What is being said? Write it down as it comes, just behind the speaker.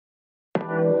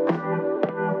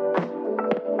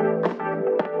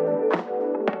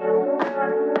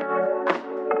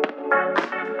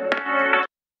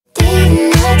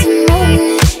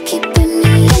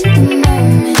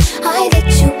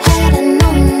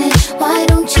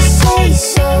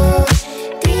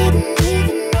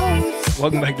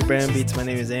Welcome back to Brandbeats. My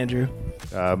name is Andrew.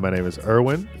 My name is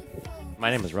Erwin. My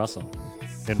name is Russell.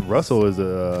 And Russell is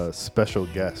a special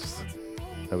guest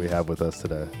that we have with us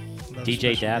today.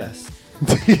 DJ Data.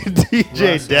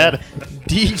 DJ Russell. Data.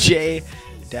 DJ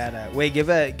Data. Wait,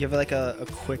 give it like a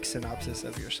quick synopsis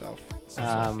of yourself.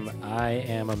 I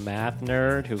am a math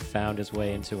nerd who found his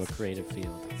way into a creative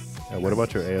field. What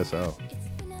about your ASL?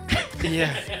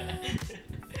 Yeah.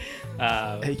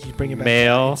 Hey, can you bring it back?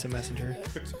 Male. Instant Messenger.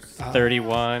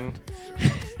 31,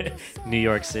 New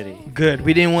York City. Good.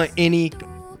 We didn't want any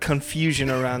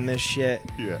confusion around this shit.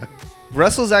 Yeah.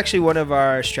 Russell's actually one of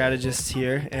our strategists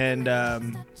here,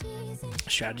 and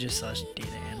strategist slash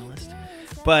data analyst.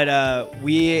 But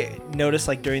we noticed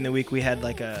like during the week we had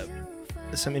like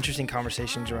some interesting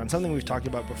conversations around something we've talked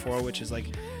about before, which is like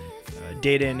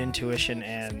data and intuition.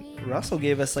 And Russell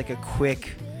gave us like a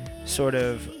quick sort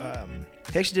of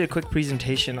he actually did a quick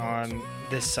presentation on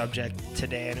this subject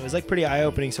today, and it was like pretty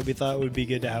eye-opening, so we thought it would be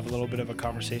good to have a little bit of a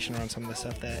conversation around some of the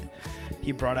stuff that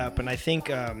he brought up. And I think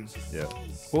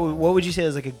what would you say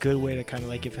is like a good way to kind of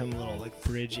like give him a little like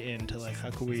bridge into like how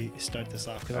could we start this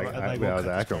off?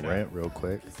 I can rant real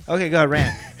quick. Okay, go ahead,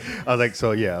 rant. I was like,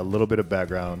 so yeah, a little bit of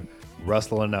background.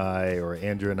 Russell and I, or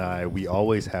Andrew and I, we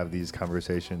always have these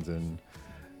conversations and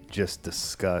just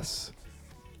discuss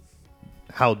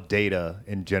how data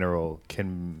in general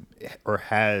can or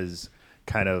has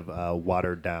kind of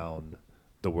watered down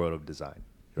the world of design,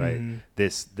 right? Mm-hmm.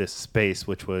 This space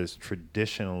which was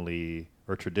traditionally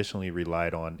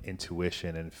relied on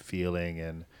intuition and feeling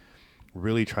and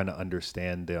really trying to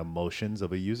understand the emotions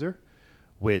of a user,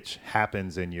 which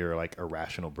happens in your like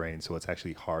irrational brain. So it's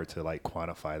actually hard to like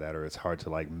quantify that, or it's hard to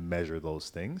like measure those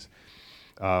things.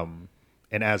 And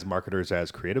as marketers,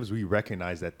 as creatives, we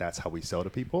recognize that that's how we sell to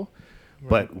people.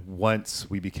 Right. But once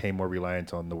we became more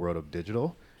reliant on the world of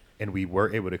digital and we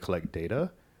were able to collect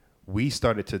data, we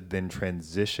started to then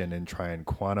transition and try and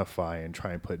quantify and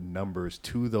try and put numbers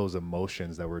to those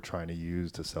emotions that we're trying to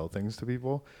use to sell things to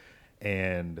people.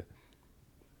 And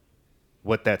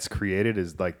what that's created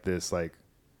is like this like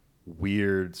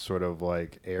weird sort of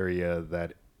like area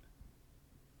that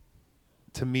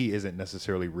to me isn't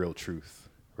necessarily real truth,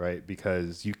 right?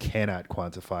 Because you cannot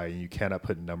quantify and you cannot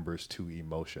put numbers to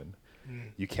emotion.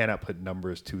 You cannot put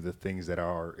numbers to the things that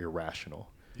are irrational,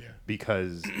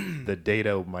 because the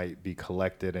data might be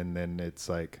collected and then it's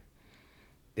like,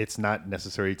 it's not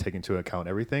necessarily taking into account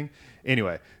everything.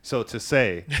 Anyway, so to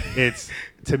say,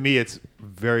 to me, it's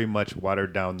very much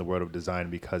watered down the world of design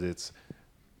because it's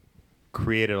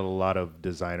created a lot of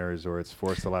designers, or it's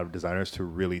forced a lot of designers to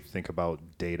really think about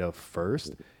data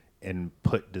first and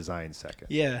put design second.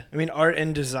 Yeah. I mean, art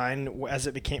and design, as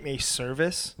it became a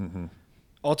service,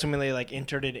 ultimately like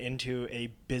entered it into a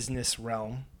business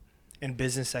realm, and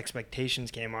business expectations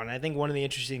came on. I think one of the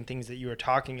interesting things that you were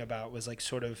talking about was like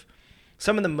sort of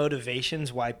some of the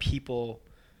motivations why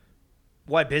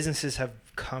businesses have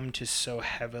come to so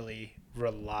heavily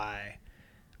rely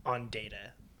on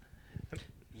data.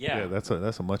 Yeah, that's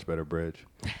a much better bridge.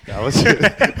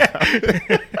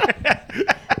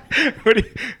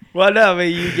 Well, no, but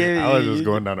you gave. I was just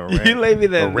going down a rant. You laid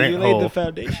the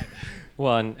foundation.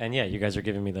 Well, and yeah, you guys are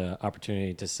giving me the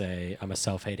opportunity to say I'm a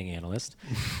self-hating analyst.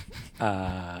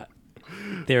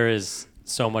 There is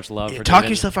so much love for talk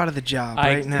yourself out of the job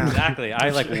right now. Exactly. I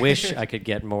like wish I could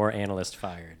get more analysts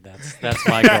fired. That's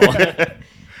my goal.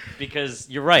 Because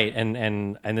you're right,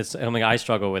 and it's something I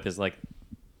struggle with is like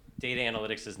data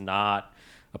analytics is not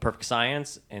a perfect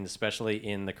science, and especially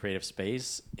in the creative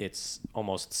space, it's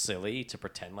almost silly to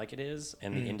pretend like it is,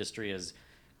 and the industry is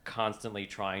constantly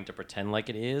trying to pretend like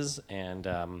it is. And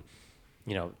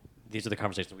these are the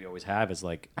conversations we always have, is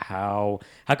like how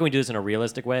can we do this in a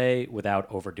realistic way without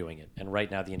overdoing it? And right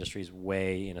now the industry is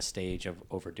way in a stage of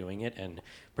overdoing it and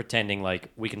pretending like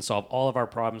we can solve all of our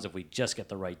problems if we just get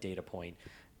the right data point.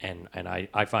 And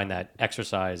I find that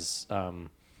exercise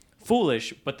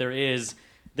foolish, but there is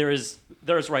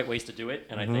right ways to do it.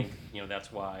 And I think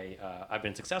that's why I've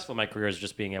been successful in my career, is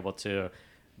just being able to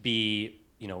be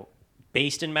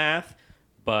based in math,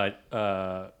 but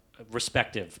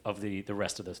respective of the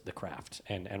rest of the craft.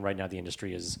 And right now the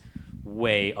industry is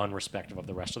way unrespective of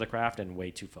the rest of the craft and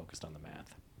way too focused on the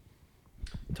math.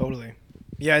 Totally.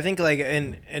 Yeah, I think like,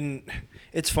 and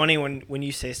it's funny when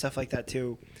you say stuff like that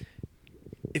too.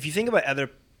 If you think about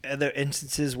other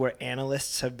instances where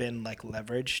analysts have been like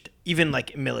leveraged, even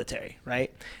like military,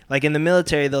 right? Like in the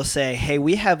military, they'll say, hey,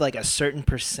 we have like a certain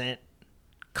percent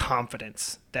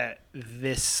confidence that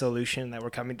this solution that we're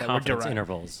coming that Confidence we're deriving.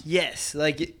 intervals. Yes,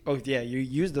 like you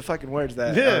used the fucking words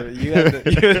that you had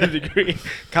the degree.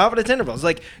 Confidence intervals.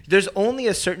 Like there's only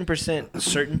a certain percent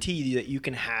certainty that you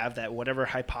can have that whatever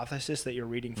hypothesis that you're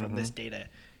reading from this data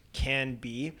can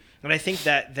be, and I think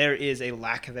that there is a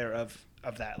lack thereof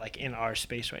of that, like in our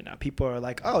space right now. People are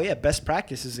like, oh yeah, best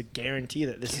practice is a guarantee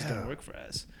that this is going to work for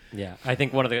us. Yeah, I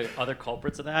think one of the other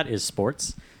culprits of that is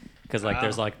sports. Because like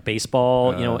there's like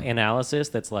baseball, analysis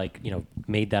that's like,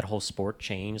 made that whole sport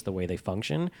change the way they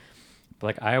function. But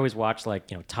like I always watch like,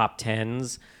 top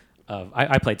tens of,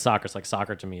 I played soccer, so like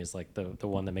soccer to me is like the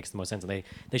one that makes the most sense. And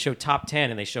they show top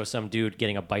 10 and they show some dude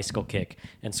getting a bicycle kick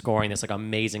and scoring this like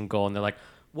amazing goal. And they're like,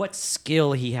 what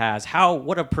skill he has,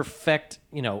 what a perfect,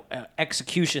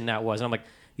 execution that was. And I'm like,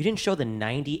 you didn't show the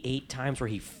 98 times where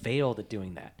he failed at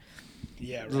doing that.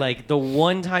 Yeah, right. Like the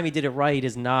one time he did it right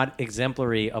is not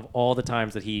exemplary of all the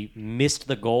times that he missed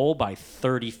the goal by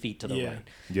 30 feet to the right.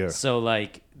 Yeah. So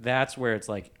like that's where it's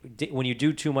like when you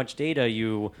do too much data,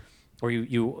 you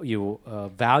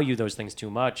value those things too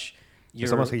much.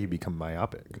 It's almost like you become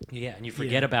myopic. Yeah, and you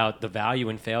forget about the value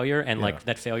in failure, and like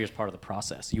that failure is part of the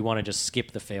process. You want to just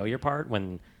skip the failure part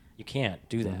when you can't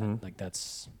do that. Like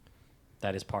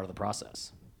that is part of the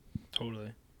process.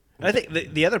 Totally. I think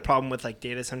the other problem with like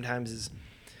data sometimes is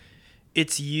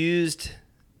it's used.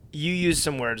 You use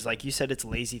some words like you said, it's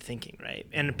lazy thinking, right?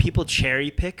 And people cherry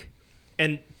pick,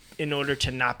 and in order to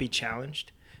not be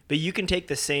challenged. But you can take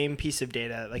the same piece of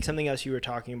data, like something else you were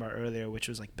talking about earlier, which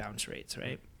was like bounce rates,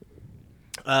 right?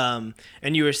 And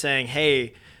you were saying,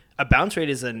 hey, a bounce rate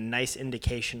is a nice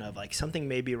indication of like something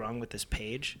may be wrong with this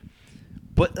page.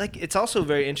 But like it's also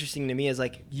very interesting to me is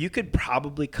like you could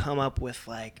probably come up with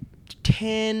like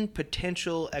 10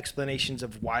 potential explanations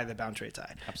of why the bounce rate's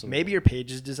high. Absolutely. Maybe your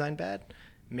page is designed bad.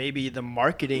 Maybe the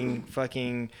marketing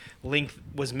fucking link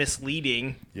was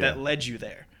misleading that led you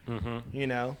there.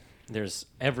 There's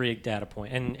every data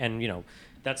point, and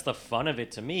that's the fun of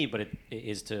it to me. But it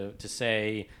is to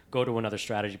say go to another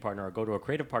strategy partner or go to a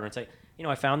creative partner and say,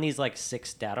 I found these like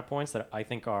 6 data points that I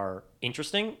think are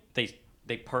interesting.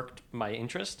 They perked my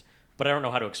interest, but I don't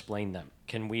know how to explain them.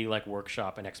 Can we like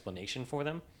workshop an explanation for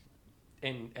them?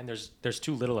 And there's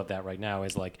too little of that right now.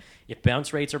 Is like if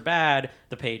bounce rates are bad,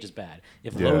 the page is bad.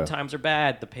 If load times are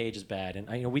bad, the page is bad.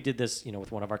 And we did this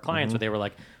with one of our clients where they were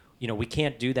like, we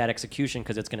can't do that execution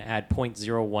because it's going to add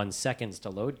 0.01 seconds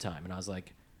to load time. And I was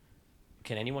like,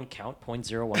 can anyone count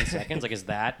 0.01 seconds? Like, is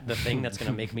that the thing that's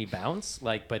going to make me bounce?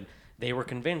 Like, but they were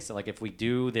convinced that like if we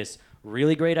do this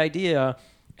really great idea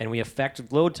and we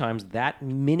affect load times that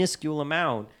minuscule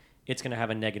amount, it's going to have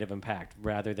a negative impact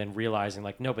rather than realizing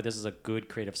like, no, but this is a good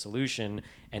creative solution.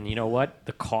 And you know what?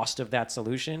 The cost of that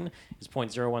solution is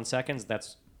 0.01 seconds.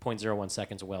 That's 0.01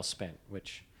 seconds well spent,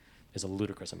 which is a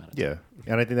ludicrous amount of time.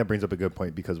 Yeah. And I think that brings up a good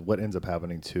point because what ends up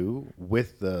happening too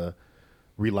with the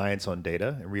reliance on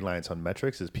data and reliance on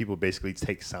metrics is people basically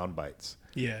take sound bites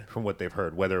from what they've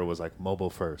heard, whether it was like mobile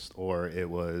first or it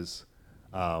was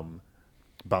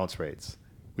bounce rates.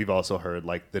 We've also heard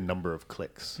like the number of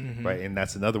clicks, right? And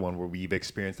that's another one where we've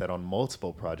experienced that on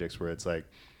multiple projects where it's like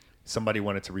somebody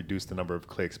wanted to reduce the number of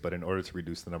clicks, but in order to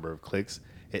reduce the number of clicks,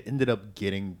 it ended up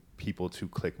getting people to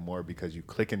click more because you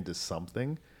click into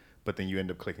something, but then you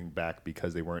end up clicking back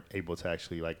because they weren't able to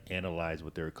actually like analyze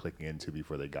what they were clicking into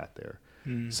before they got there.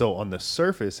 So on the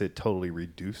surface, it totally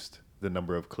reduced the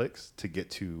number of clicks to get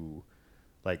to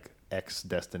like X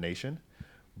destination,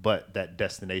 but that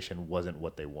destination wasn't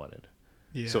what they wanted.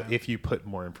 Yeah. So if you put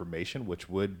more information, which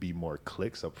would be more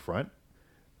clicks up front,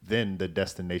 then the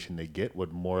destination they get would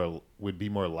be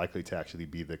more likely to actually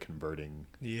be the converting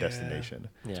destination.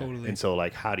 Yeah. Totally. And so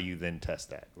like, how do you then test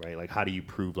that, right? Like, how do you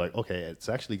prove like, okay, it's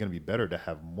actually going to be better to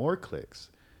have more clicks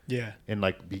and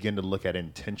like begin to look at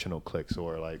intentional clicks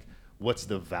or like what's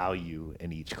the value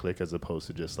in each click as opposed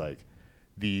to just like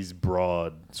these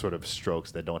broad sort of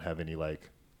strokes that don't have any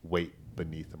like weight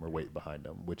beneath them or weight behind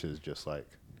them, which is just like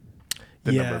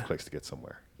the number of clicks to get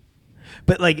somewhere.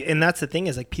 But like, and that's the thing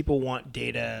is like people want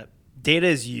data. Data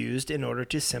is used in order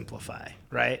to simplify,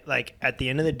 right? Like at the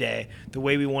end of the day, the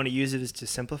way we want to use it is to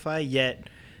simplify, yet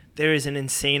there is an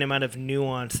insane amount of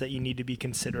nuance that you need to be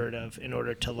considerate of in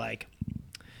order to like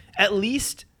at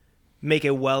least make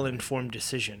a well-informed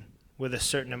decision with a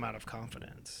certain amount of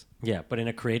confidence. Yeah, but in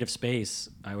a creative space,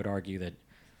 I would argue that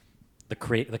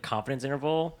the confidence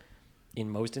interval in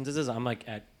most instances, I'm like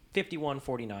at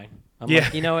 51-49. I'm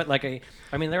like, you know what? Like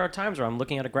I mean, there are times where I'm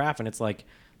looking at a graph and it's like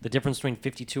the difference between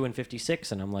 52 and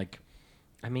 56, and I'm like,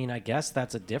 I mean, I guess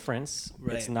that's a difference.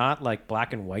 Right. It's not like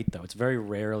black and white though. It's very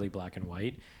rarely black and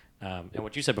white. And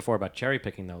what you said before about cherry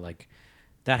picking though, like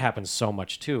that happens so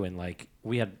much too. And like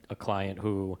we had a client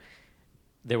who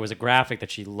there was a graphic that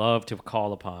she loved to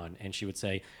call upon, and she would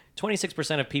say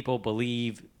 26% of people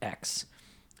believe X,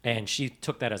 and she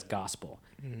took that as gospel.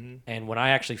 And when I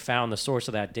actually found the source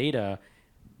of that data,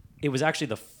 it was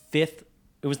actually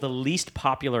it was the least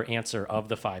popular answer of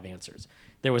the 5 answers.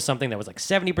 There was something that was like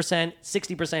 70%,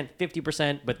 60%,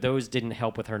 50%, but those didn't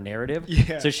help with her narrative.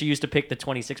 Yeah. So she used to pick the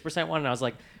 26% one, and I was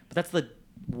like, but that's the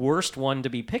worst one to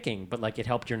be picking, but like it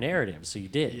helped your narrative, so you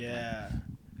did. Yeah.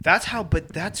 But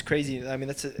that's crazy. I mean,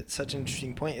 that's such an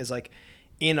interesting point, is like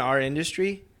in our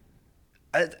industry,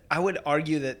 I would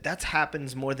argue that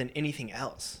happens more than anything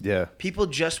else. Yeah. People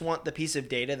just want the piece of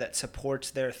data that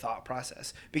supports their thought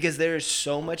process, because there is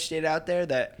so much data out there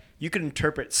that you could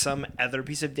interpret some other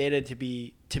piece of data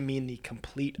to mean the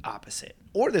complete opposite,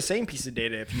 or the same piece of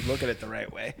data if you look at it the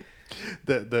right way.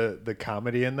 The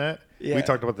comedy in that, Yeah. we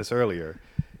talked about this earlier,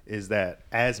 is that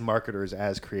as marketers,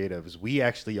 as creatives, we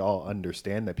actually all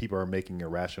understand that people are making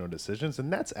irrational decisions,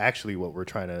 and that's actually what we're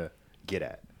trying to get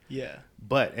at. Yeah.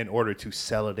 But in order to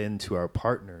sell it into our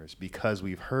partners, because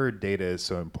we've heard data is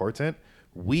so important,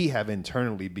 we have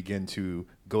internally begin to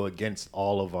go against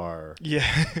all of our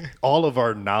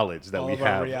knowledge that All we of our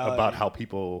have reality. about how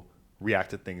people react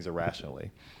to things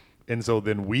irrationally. And so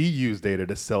then we use data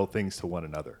to sell things to one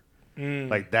another.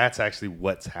 Like that's actually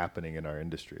what's happening in our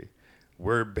industry.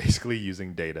 We're basically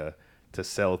using data to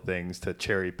sell things, to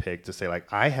cherry pick, to say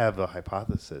like, I have a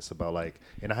hypothesis about like,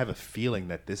 and I have a feeling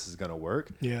that this is going to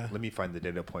work. Yeah. Let me find the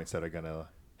data points that are going to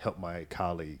help my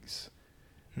colleagues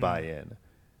buy in.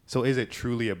 So is it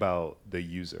truly about the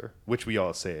user, which we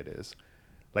all say it is?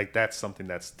 Like that's something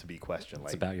that's to be questioned.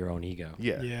 It's Like about your own ego.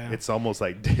 yeah, Yeah. it's almost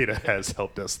like data has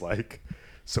helped us like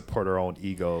support our own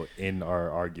ego in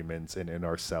our arguments and in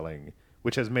our selling,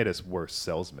 which has made us worse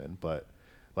salesmen. But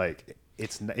like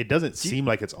it doesn't seem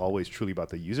like it's always truly about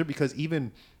the user, because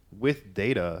even with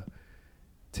data,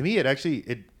 to me,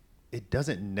 it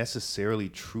doesn't necessarily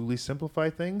truly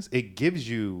simplify things. It gives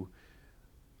you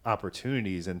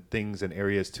opportunities and things and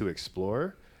areas to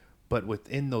explore, but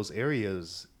within those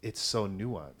areas, it's so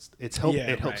nuanced. It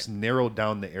helps narrow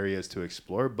down the areas to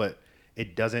explore, but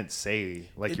it doesn't say,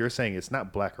 like you're saying, it's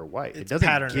not black or white. It doesn't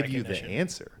pattern give you the recognition.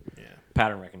 answer. Yeah.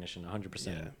 Pattern recognition, 100%.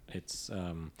 Yeah. It's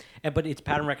but it's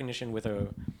pattern recognition with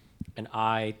an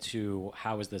eye to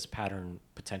how is this pattern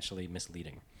potentially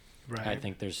misleading. Right. I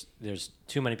think there's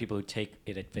too many people who take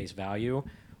it at face value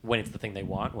when it's the thing they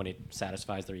want, when it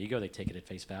satisfies their ego. They take it at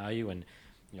face value, and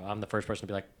I'm the first person to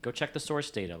be like, go check the source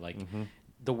data. Like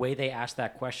the way they asked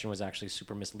that question was actually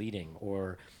super misleading,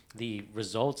 or the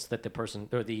results that the person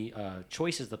or the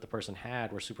choices that the person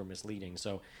had were super misleading.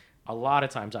 So a lot of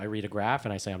times I read a graph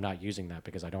and I say I'm not using that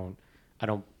because I don't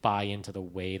buy into the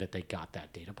way that they got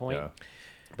that data point. Yeah.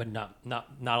 But not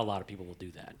a lot of people will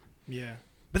do that. Yeah.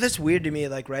 But that's weird to me,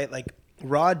 like, right? Like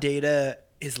raw data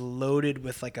is loaded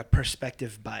with like a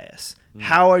perspective bias.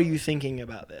 How are you thinking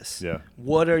about this? Yeah.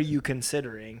 What are you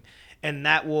considering? And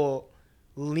that will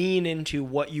lean into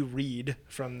what you read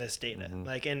from this data.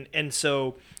 Like, and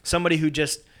so somebody who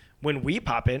just, when we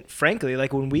pop in, frankly,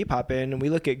 like when we pop in and we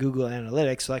look at Google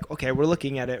Analytics, like, okay, we're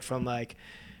looking at it from like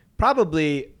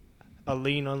probably a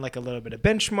lean on like a little bit of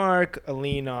benchmark, a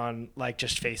lean on like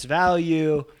just face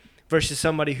value, versus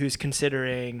somebody who's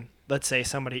considering, let's say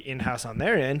somebody in-house on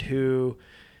their end who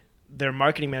their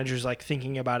marketing manager is like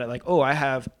thinking about it like, oh, I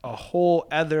have a whole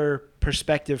other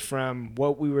perspective from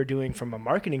what we were doing from a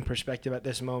marketing perspective at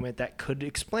this moment that could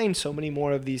explain so many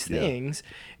more of these things.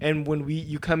 And when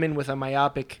you come in with a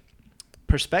myopic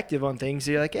perspective on things,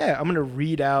 you're like, yeah, I'm going to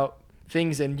read out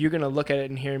things and you're going to look at it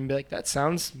and hear and be like, that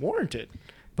sounds warranted.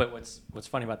 But what's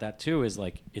funny about that too is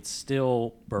like it's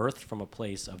still birthed from a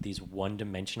place of these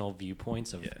one-dimensional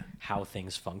viewpoints of how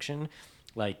things function.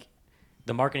 Like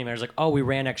the marketing manager's like, oh, we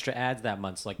ran extra ads that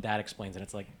month, so like that explains it.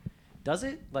 It's like, does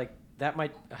it? Like that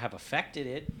might have affected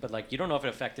it, but like you don't know if it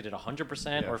affected it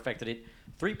 100% or affected it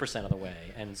 3% of the way.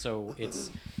 And so it's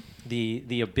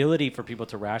the ability for people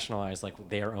to rationalize like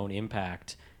their own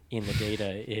impact in the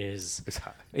data is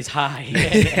high.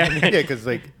 Yeah, because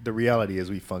like the reality is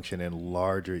we function in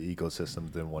larger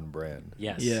ecosystems than one brand.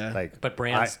 Yes. Yeah. Like, but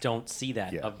brands don't see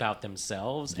that Yeah. about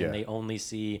themselves, Yeah. and they only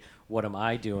see what am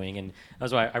I doing. And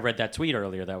that's why I read that tweet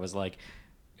earlier that was like,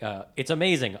 it's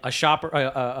amazing.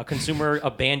 A consumer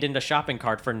abandoned a shopping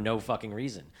cart for no fucking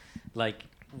reason. Like,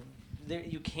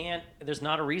 there's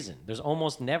not a reason. There's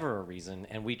almost never a reason,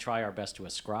 and we try our best to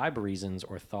ascribe reasons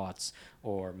or thoughts,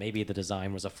 or maybe the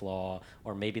design was a flaw,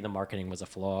 or maybe the marketing was a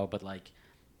flaw, but like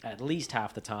at least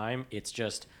half the time it's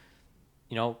just,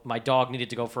 my dog needed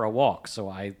to go for a walk, so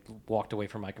I walked away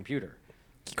from my computer.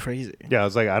 crazy. Yeah, I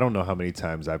was like, I don't know how many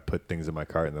times I've put things in my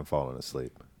cart and then fallen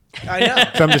asleep. I know.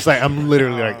 So I'm just like, I'm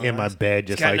literally like in my bed,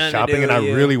 just got like nothing to shopping, do and I with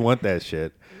you. really want that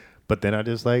shit. But then I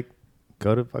just like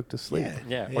go to fuck to sleep.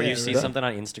 Yeah. Or you see right. something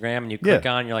on Instagram and you click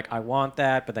on, you're like, I want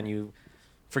that, but then you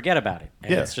forget about it.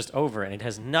 And it's just over. And it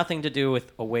has nothing to do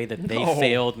with a way that they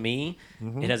failed me.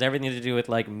 It has everything to do with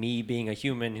like me being a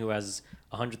human who has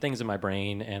 100 things in my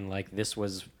brain, and like this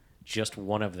was just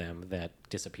one of them that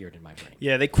disappeared in my brain.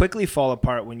 Yeah, they quickly fall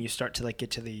apart when you start to like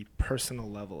get to the personal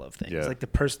level of things. Yeah. Like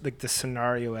the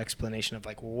scenario explanation of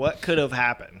like what could have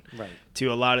happened Right. to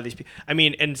a lot of these people. I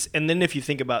mean, and then if you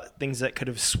think about things that could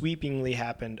have sweepingly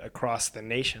happened across the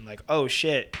nation, like, oh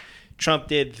shit, Trump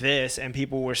did this and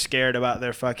people were scared about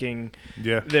their fucking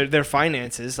their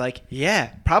finances. Like,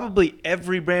 yeah, probably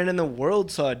every brand in the world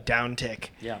saw a downtick.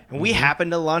 Yeah. And we happened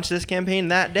to launch this campaign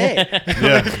that day.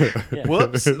 Yeah.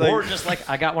 Whoops. Or just like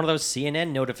I got one of those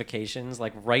CNN notifications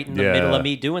like right in the middle of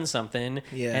me doing something.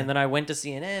 Yeah. And then I went to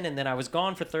CNN and then I was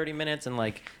gone for 30 minutes, and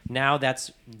like now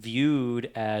that's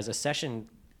viewed as a session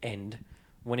end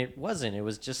when it wasn't. It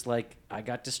was just like I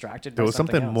got distracted by There was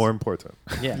something else. more important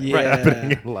Yeah.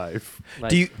 happening in life.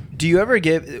 Like, Do you ever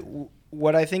give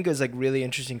what I think is like really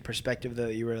interesting perspective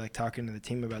that you were like talking to the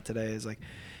team about today is like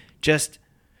just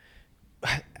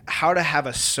how to have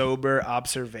a sober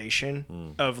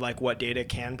observation of like what data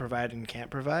can provide and can't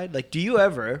provide. Like, do you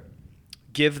ever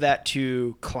give that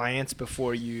to clients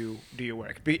before you do your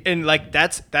work? And like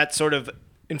that's sort of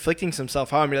inflicting some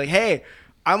self-harm. You're like, hey,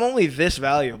 I'm only this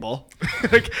valuable.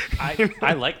 Like,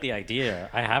 I like the idea.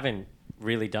 I haven't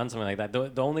really done something like that.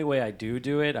 The only way I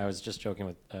do it, I was just joking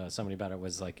with somebody about it,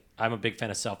 was like I'm a big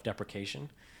fan of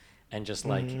self-deprecation and just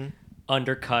like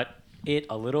undercut it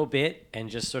a little bit and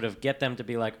just sort of get them to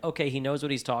be like, okay, he knows what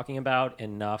he's talking about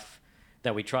enough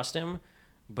that we trust him,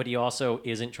 but he also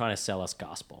isn't trying to sell us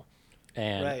gospel.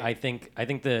 And Right. I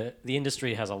think the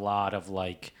industry has a lot of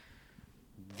like,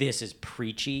 this is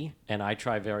preachy, and I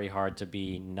try very hard to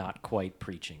be not quite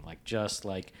preaching. Like, just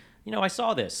like, I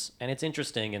saw this and it's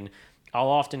interesting, and I'll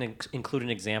often include an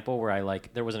example where I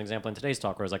like, there was an example in today's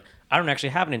talk where I was like, I don't actually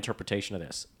have an interpretation of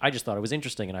this. I just thought it was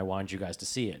interesting and I wanted you guys to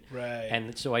see it. Right.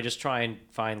 And so I just try and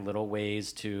find little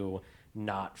ways to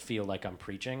not feel like I'm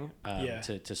preaching,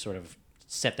 to sort of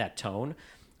set that tone.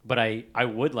 But I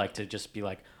would like to just be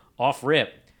like, off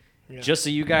rip. Yeah. Just so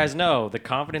you guys know, the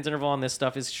confidence interval on this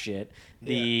stuff is shit.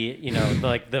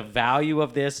 Like the value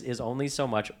of this is only so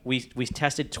much. We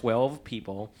tested 12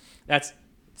 people. That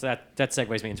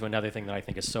segues me into another thing that I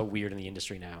think is so weird in the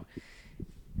industry now.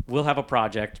 We'll have a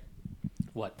project.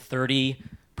 30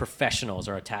 professionals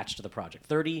are attached to the project.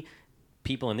 30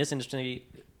 people in this industry,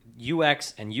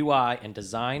 UX and UI and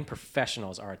design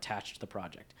professionals are attached to the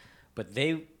project. But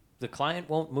the client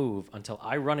won't move until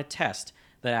I run a test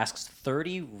that asks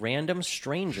 30 random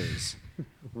strangers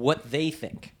what they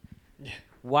think. Yeah.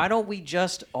 Why don't we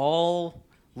just all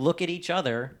look at each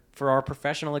other for our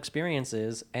professional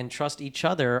experiences and trust each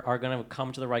other are going to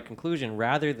come to the right conclusion,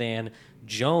 rather than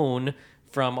Joan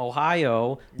from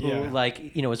Ohio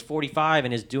who is 45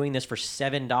 and is doing this for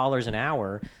 $7 an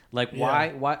hour. Like,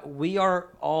 why we are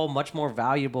all much more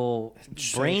valuable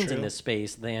brains in this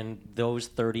space than those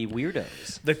 30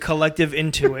 weirdos. The collective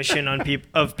intuition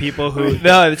of people who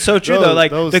it's so true though.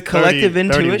 Like the collective 30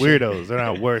 intuition. weirdos, they're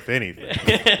not worth anything.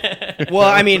 Well,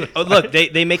 I mean, look,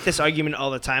 they make this argument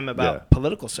all the time about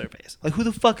political surveys. Like, who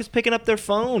the fuck is picking up their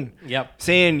phone? Yep.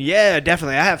 Saying, yeah,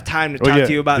 definitely, I have time to talk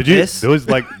to you about this. There was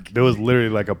literally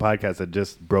like a podcast that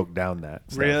just broke down that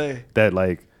stuff. Really? That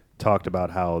like talked about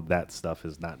how that stuff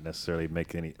is not necessarily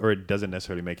it doesn't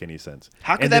necessarily make any sense.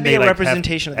 How could that be a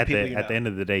representation of the people you know? At the end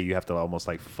of the day, you have to almost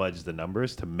like fudge the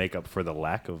numbers to make up for the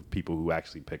lack of people who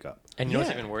actually pick up. And you know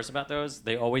what's even worse about those?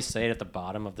 They always say it at the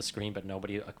bottom of the screen, but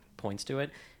nobody points to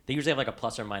it. They usually have like a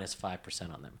plus or minus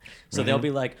 5% on them. So they'll be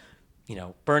like,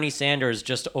 Bernie Sanders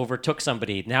just overtook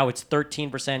somebody. Now it's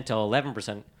 13% to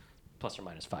 11%. Plus or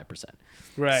minus 5%.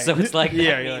 Right. So it's like,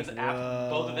 that means like,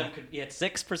 both of them could be at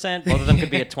 6%, both of them could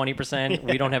be at 20%.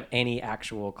 We don't have any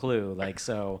actual clue. Like,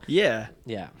 so. Yeah.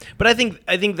 Yeah. But I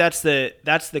think that's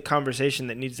the conversation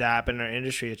that needs to happen in our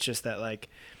industry. It's just that, like,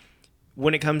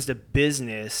 when it comes to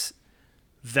business,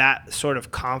 that sort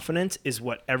of confidence is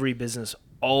what every business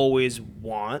always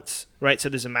wants, right? So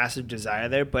there's a massive desire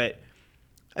there, but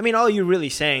I mean, all you're really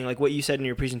saying, like what you said in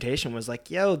your presentation was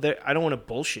like, I don't want to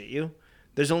bullshit you.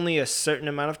 There's only a certain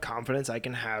amount of confidence I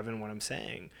can have in what I'm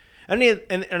saying. And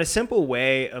a simple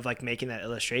way of like making that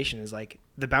illustration is like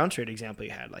the bounce rate example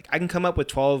you had. Like, I can come up with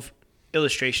 12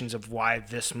 illustrations of why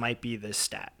this might be this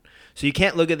stat. So you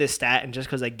can't look at this stat and just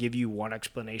because I give you one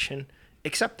explanation,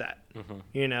 accept that.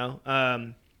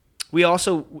 we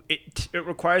also it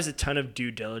requires a ton of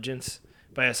due diligence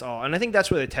by us all, and I think that's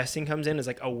where the testing comes in. Is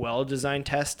like a well-designed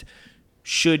test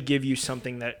should give you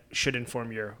something that should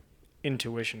inform your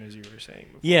intuition, as you were saying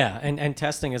before. Yeah, and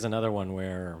testing is another one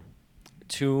where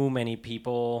too many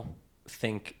people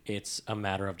think it's a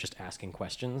matter of just asking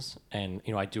questions. And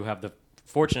I do have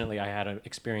fortunately I had an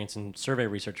experience in survey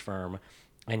research firm,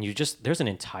 and there's an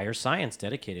entire science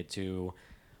dedicated to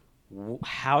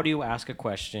how do you ask a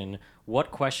question, what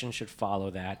question should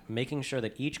follow that, making sure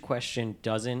that each question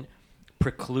doesn't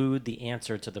preclude the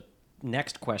answer to the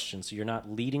next question, so you're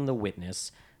not leading the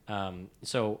witness.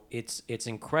 So it's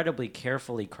incredibly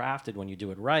carefully crafted when you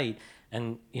do it right,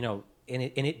 and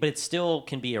but it still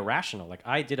can be irrational. Like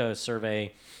I did a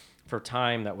survey for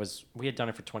time we had done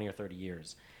it for 20 or 30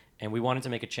 years, and we wanted to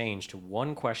make a change to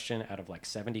one question out of like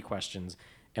 70 questions,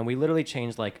 and we literally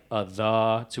changed like a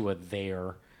the to a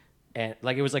there, and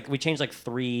like it was like we changed like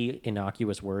 3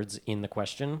 innocuous words in the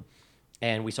question,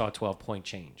 and we saw a 12-point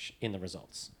change in the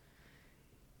results.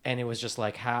 And it was just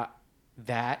like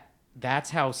that's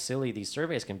how silly these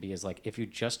surveys can be, is like if you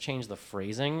just change the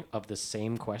phrasing of the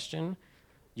same question,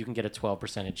 you can get a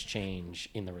 12% change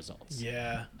in the results.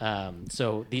 Yeah.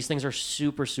 So these things are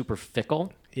super, super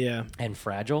fickle and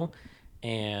fragile,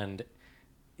 and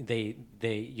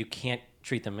you can't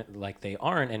treat them like they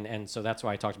aren't. And so that's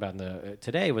why I talked about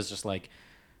today was just like,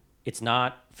 it's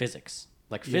not physics.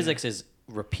 Like physics is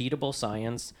repeatable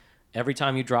science. Every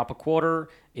time you drop a quarter,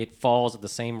 it falls at the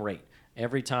same rate.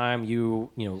 Every time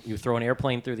you throw an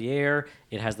airplane through the air,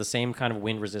 it has the same kind of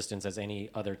wind resistance as any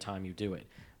other time you do it.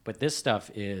 But this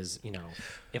stuff is,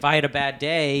 if I had a bad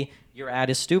day, your ad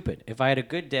is stupid. If I had a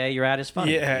good day, your ad is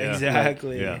funny. Yeah,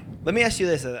 exactly. Yeah. Let me ask you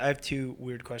this. I have 2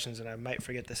 weird questions, and I might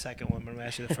forget the second one, but I'm going to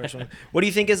ask you the first one. What do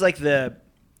you think is like the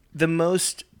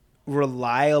most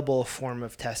reliable form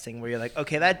of testing where you're like,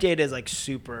 okay, that data is like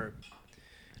super,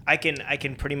 I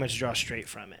can pretty much draw straight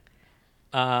from it?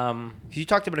 You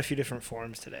talked about a few different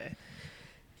forms today.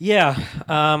 Yeah.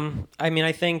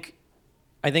 I think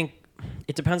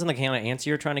it depends on the kind of answer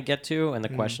you're trying to get to and the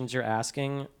questions you're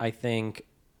asking. I think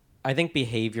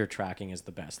behavior tracking is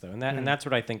the best, though, and that's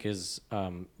what I think is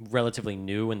relatively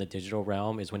new in the digital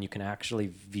realm, is when you can actually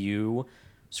view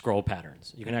scroll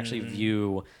patterns. You can actually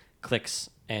view clicks,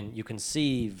 and you can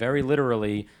see very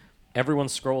literally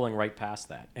everyone's scrolling right past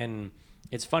that. And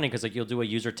it's funny because like you'll do a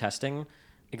user testing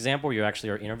example where you actually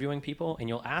are interviewing people, and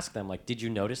you'll ask them like, "Did you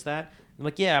notice that?" I'm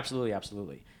like, "Yeah, absolutely,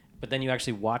 absolutely." But then you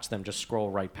actually watch them just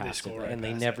scroll right past it, and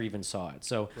they never even saw it.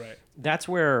 So that's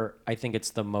where I think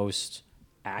it's the most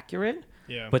accurate.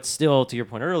 Yeah. But still, to your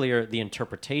point earlier, the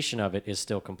interpretation of it is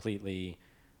still completely,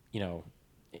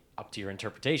 up to your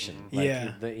interpretation.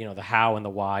 Like the how and the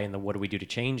why and the what do we do to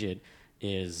change it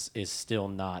is still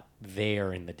not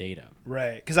there in the data.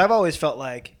 Right. Because I've always felt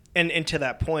like, and to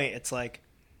that point, it's like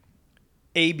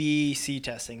A/B/C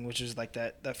testing, which is like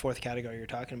that fourth category you're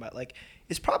talking about, like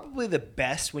is probably the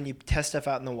best when you test stuff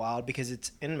out in the wild because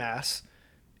it's en masse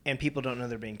and people don't know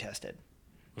they're being tested.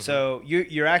 Mm-hmm. So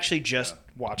you're actually just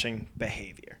watching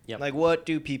behavior. Yep. Like what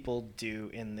do people do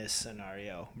in this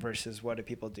scenario versus what do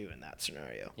people do in that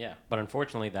scenario? Yeah, but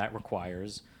unfortunately that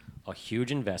requires a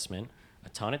huge investment, a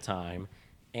ton of time,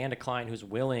 and a client who's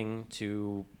willing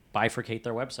to bifurcate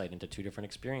their website into 2 different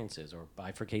experiences, or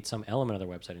bifurcate some element of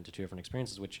their website into 2 different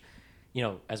experiences, which,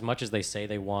 as much as they say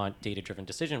they want data-driven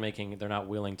decision-making, they're not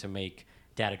willing to make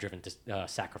data-driven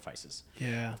sacrifices.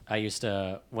 Yeah. I used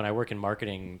to, when I work in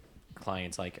marketing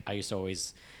clients, like I used to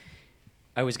always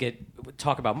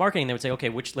talk about marketing. They would say, okay,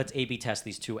 let's A/B test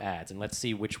these 2 ads and let's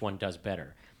see which one does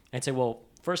better. And I'd say, well,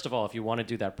 first of all, if you want to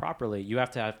do that properly, you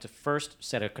have to first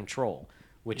set a control,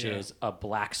 which is a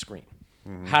black screen.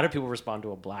 Mm-hmm. How do people respond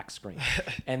to a black screen?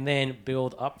 And then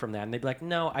build up from that. And they'd be like,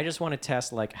 no, I just want to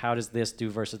test, like, how does this do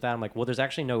versus that? I'm like, well, there's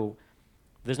actually no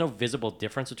visible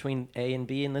difference between A and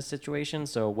B in this situation.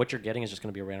 So what you're getting is just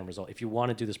going to be a random result. If you want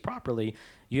to do this properly,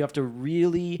 you have to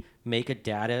really make a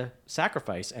data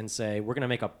sacrifice and say, we're going to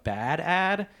make a bad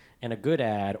ad and a good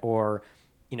ad, or,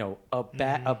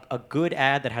 a good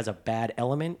ad that has a bad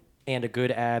element and a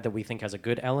good ad that we think has a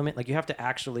good element. Like, you have to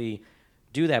actually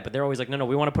do that, but they're always like, no,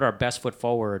 we want to put our best foot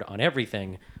forward on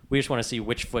everything. We just want to see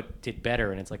which foot did better.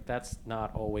 And it's like, that's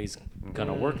not always going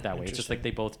to work that way. It's just like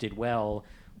they both did well.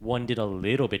 One did a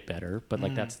little bit better, but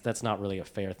like that's not really a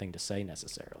fair thing to say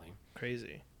necessarily.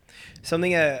 Crazy.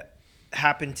 Something that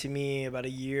happened to me about a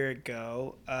year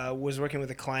ago, was working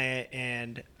with a client,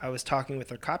 and I was talking with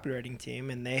their copywriting team,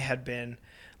 and they had been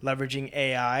leveraging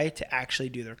AI to actually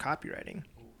do their copywriting.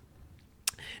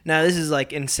 Now this is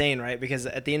like insane, right? Because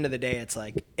at the end of the day, it's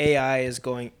like AI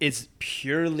is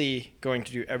purely going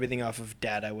to do everything off of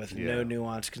data with no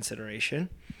nuanced consideration.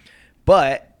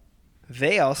 But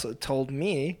they also told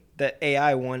me that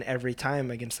AI won every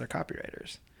time against their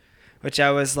copywriters, which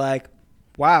I was like,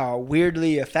 wow,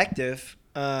 weirdly effective.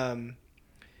 I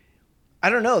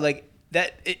don't know, like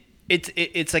that.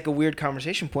 It's like a weird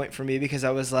conversation point for me because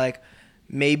I was like,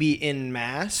 maybe in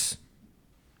mass,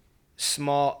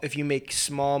 if you make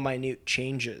small, minute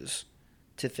changes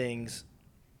to things,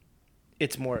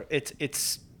 it's more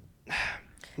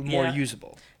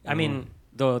usable. I mean,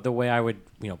 the way I would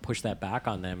push that back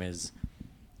on them is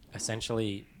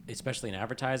essentially, especially in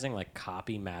advertising, like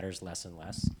copy matters less and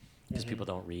less because people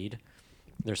don't read.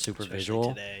 They're super Especially visual.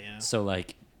 today, yeah. So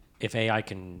like, if AI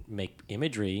can make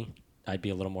imagery, I'd be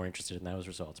a little more interested in those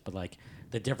results. But like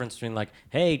the difference between like,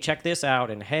 hey, check this out,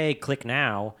 and hey, click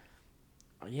now.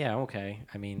 Yeah, okay.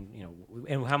 I mean,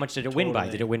 and how much did it win by?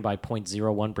 Did it win by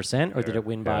 0.01%, or did it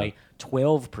win by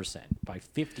 12%, by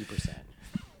 50%?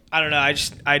 I don't know.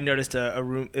 I noticed a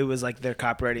room. It was like their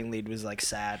copywriting lead was like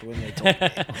sad when they told me.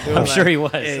 I'm sure he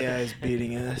was. AI is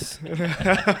beating us.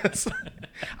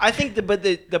 I think, but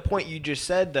the point you just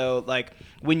said though, like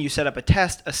when you set up a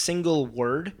test, a single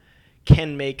word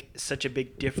can make such a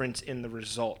big difference in the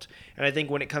result. And I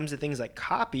think when it comes to things like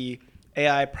copy,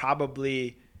 AI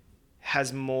probably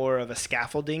has more of a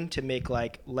scaffolding to make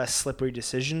like less slippery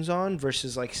decisions on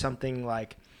versus like something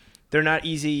like they're not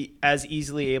as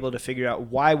easily able to figure out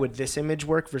why would this image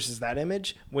work versus that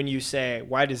image. When you say,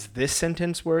 why does this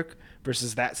sentence work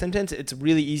versus that sentence, it's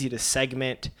really easy to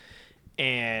segment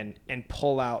and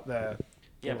pull out the...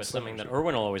 Yeah, but something that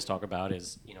Erwin will always talk about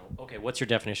is, okay, what's your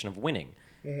definition of winning?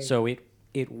 Mm-hmm. So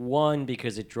it won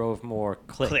because it drove more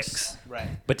clicks. Right.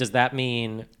 But does that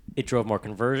mean it drove more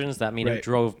conversions? Does that mean it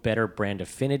drove better brand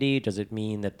affinity? Does it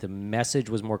mean that the message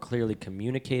was more clearly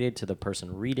communicated to the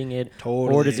person reading it?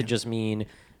 Totally. Or does it just mean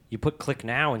you put click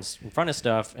now in front of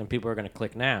stuff and people are going to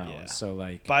click now? Yeah. So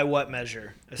like, by what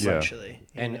measure, essentially?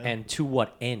 Yeah. And to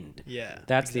what end? Yeah.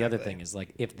 That's exactly. The other thing is like,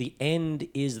 if the end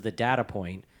is the data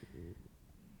point,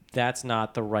 that's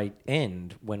not the right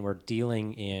end when we're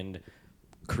dealing in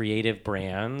creative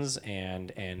brands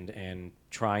and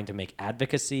trying to make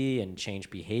advocacy and change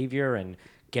behavior and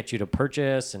get you to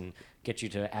purchase and get you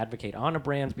to advocate on a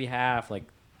brand's behalf. Like,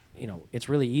 it's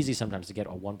really easy sometimes to get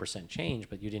a 1% change,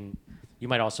 but you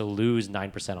might also lose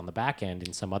 9% on the back end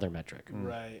in some other metric.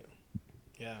 Right.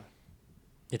 Yeah.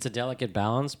 It's a delicate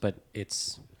balance, but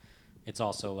it's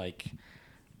also like,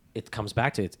 it comes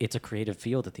back to it's a creative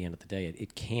field at the end of the day.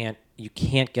 You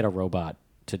can't get a robot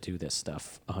to do this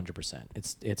stuff 100%.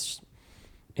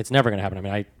 It's never going to happen. I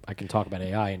mean, I can talk about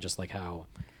AI and just like how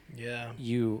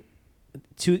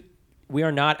we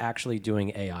are not actually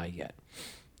doing AI yet.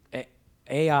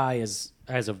 AI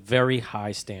has a very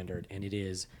high standard, and it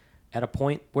is at a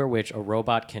point where which a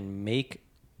robot can make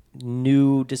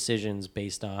new decisions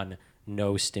based on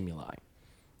no stimuli.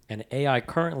 And AI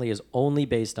currently is only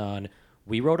based on,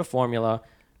 we wrote a formula,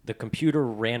 the computer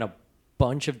ran a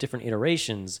bunch of different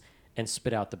iterations and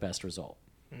spit out the best result.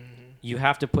 Mm-hmm. You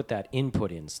have to put that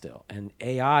input in still. And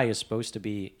AI is supposed to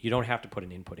be, you don't have to put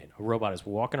an input in. A robot is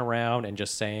walking around and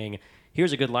just saying,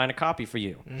 here's a good line of copy for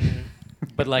you. Mm-hmm.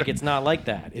 But like, it's not like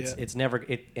that. It's never,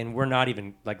 and we're not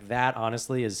even, like that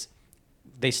honestly is,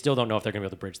 they still don't know if they're going to be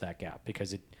able to bridge that gap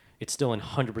because it's still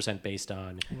 100% based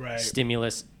on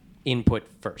stimulus input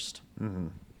first. Mm-hmm.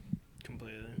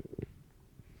 Completely.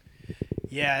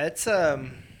 Yeah, it's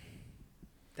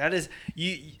that is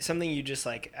something you just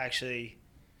like actually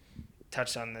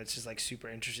touched on that's just like super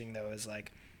interesting though is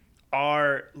like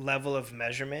our level of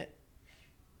measurement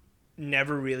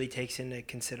never really takes into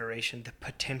consideration the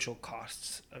potential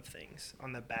costs of things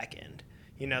on the back end.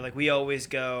 Like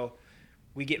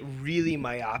we get really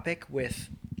myopic with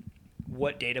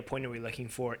what data point are we looking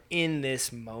for in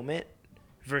this moment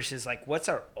versus like what's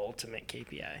our ultimate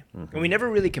KPI. Mm-hmm. And we never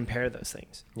really compare those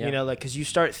things. Yeah. Like because you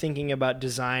start thinking about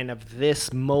design of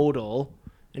this modal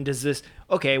and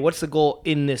what's the goal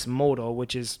in this modal,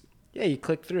 which is you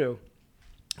click through,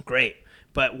 great,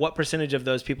 but what percentage of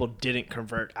those people didn't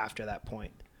convert after that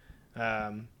point?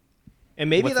 And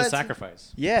maybe what's the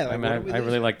sacrifice? Yeah, like I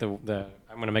really like the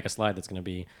I'm going to make a slide that's going to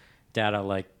be data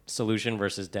like solution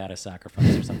versus data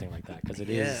sacrifice or something like that, because it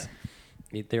is.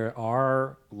 There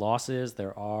are losses,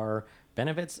 there are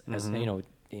benefits. As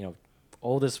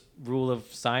oldest rule of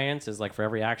science is like for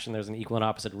every action there's an equal and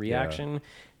opposite reaction.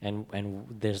 And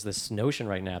there's this notion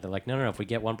right now that like no, if we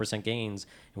get 1% gains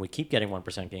and we keep getting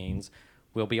 1% gains,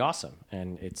 we'll be awesome.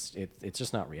 And it's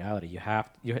just not reality.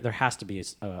 There has to be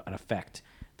an effect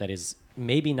that is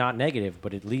maybe not negative,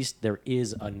 but at least there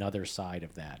is another side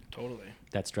of that Totally.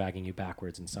 that's dragging you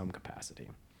backwards in some capacity.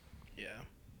 Yeah.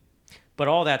 But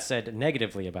all that said,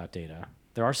 negatively about data,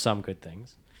 there are some good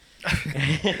things.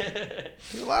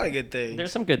 There's a lot of good things.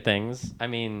 There's some good things. I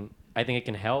mean, I think it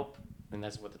can help, and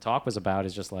that's what the talk was about,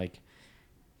 is just like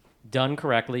done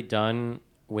correctly, done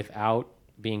without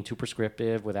being too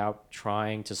prescriptive, without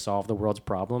trying to solve the world's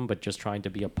problem, but just trying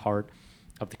to be a part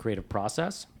of the creative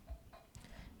process.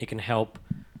 It can help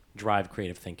drive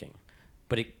creative thinking.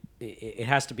 But it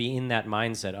has to be in that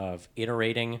mindset of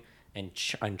iterating and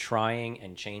trying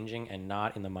and changing, and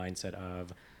not in the mindset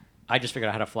of, I just figured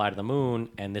out how to fly to the moon,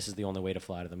 and this is the only way to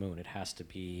fly to the moon. It has to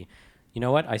be, you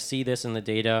know what? I see this in the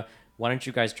data. Why don't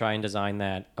you guys try and design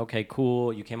that? Okay,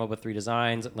 cool. You came up with 3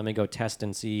 designs. Let me go test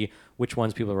and see which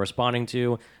ones people are responding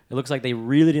to. It looks like they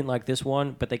really didn't like this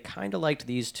one, but they kind of liked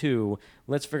these 2.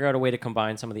 Let's figure out a way to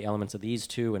combine some of the elements of these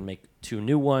 2 and make 2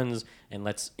 new ones. And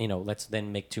let's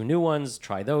then make 2 new ones,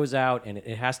 try those out. And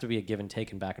it has to be a give and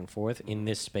take and back and forth in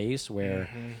this space where,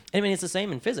 I mean, it's the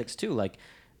same in physics too. Like,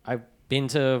 I've been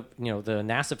to, the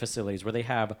NASA facilities where they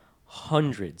have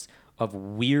hundreds of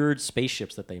weird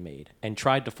spaceships that they made and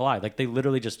tried to fly. Like, they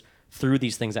literally just threw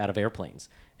these things out of airplanes.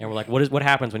 And we're like, what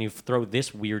happens when you throw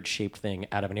this weird shaped thing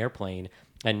out of an airplane,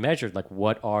 and measured, like,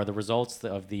 what are the results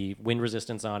of the wind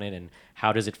resistance on it, and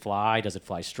how does it fly? Does it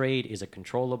fly straight? Is it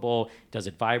controllable? Does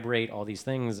it vibrate? All these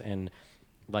things. And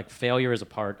like, failure is a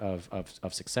part of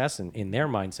success in their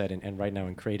mindset. And right now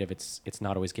in creative, it's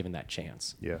not always given that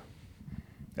chance. Yeah.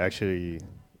 Actually,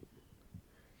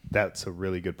 that's a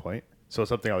really good point. So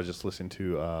something I was just listening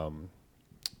to,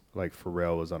 like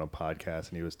Pharrell was on a podcast,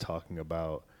 and he was talking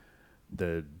about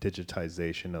the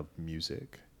digitization of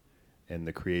music and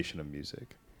the creation of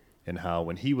music, and how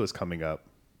when he was coming up,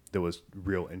 there was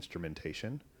real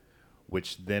instrumentation,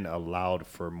 which then allowed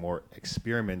for more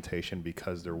experimentation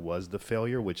because there was the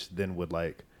failure, which then would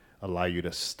like allow you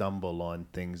to stumble on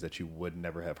things that you would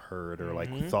never have heard or like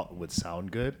thought would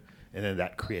sound good. And then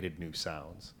that created new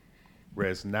sounds.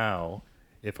 Whereas now,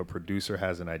 if a producer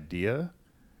has an idea,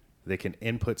 they can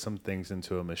input some things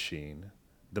into a machine.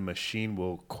 The machine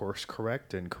will course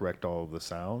correct and correct all of the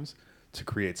sounds to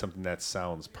create something that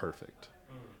sounds perfect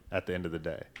at the end of the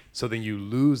day. So then you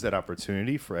lose that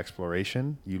opportunity for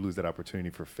exploration. You lose that opportunity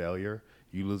for failure.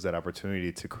 You lose that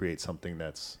opportunity to create something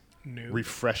that's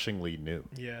refreshingly new.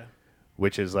 Yeah.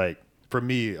 Which is, like, for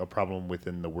me, a problem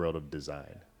within the world of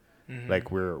design.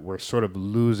 Like, we're sort of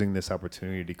losing this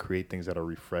opportunity to create things that are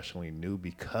refreshingly new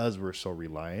because we're so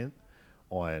reliant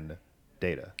on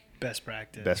data. Best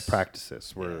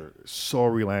practices. We're so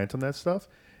reliant on that stuff,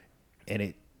 and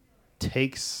it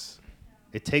takes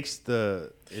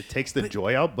the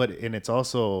joy out, and it's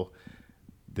also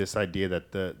this idea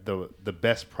that the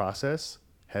best process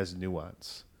has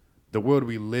nuance. The world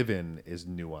we live in is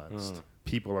nuanced.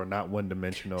 People are not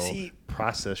one-dimensional.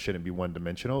 Process shouldn't be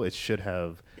one-dimensional. It should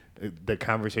have the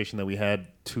conversation that we had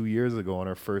 2 years ago on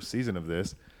our first season of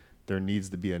this. There needs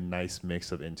to be a nice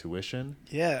mix of intuition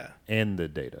and the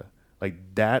data. Like,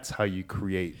 that's how you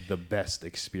create the best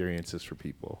experiences for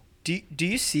people. Do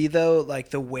you see, though, like,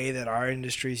 the way that our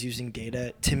industry is using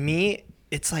data? To me,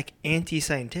 it's like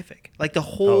anti-scientific. Like,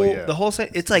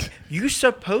 it's like, you're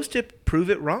supposed to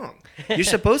prove it wrong. You're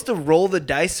supposed to roll the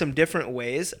dice some different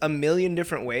ways, a million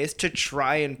different ways, to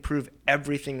try and prove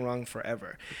everything wrong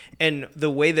forever. And the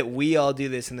way that we all do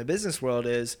this in the business world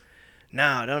is,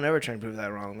 no, don't ever try and prove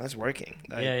that wrong. That's working.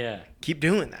 Keep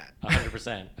doing that.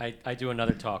 100%. I do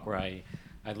another talk where I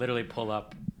literally pull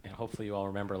up, and hopefully you all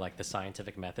remember, like, the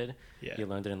scientific method. Yeah. You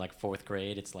learned it in, like, 4th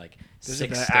grade. It's like this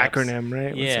 6 is steps. Acronym,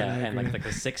 right? And like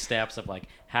the 6 steps of, like,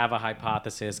 have a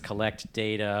hypothesis, collect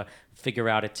data, figure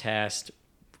out a test,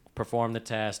 perform the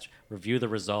test, review the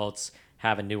results,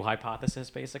 have a new hypothesis,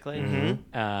 basically.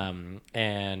 And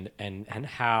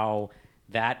how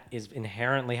that is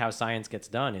inherently how science gets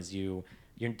done. Is you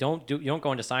don't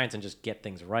go into science and just get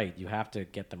things right. You have to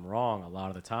get them wrong a lot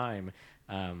of the time.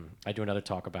 I do another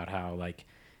talk about how, like,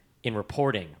 in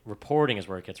reporting is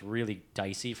where it gets really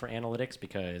dicey for analytics,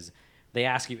 because they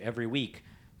ask you every week,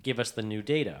 give us the new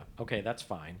data. Okay, that's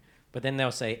fine. But then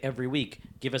they'll say every week,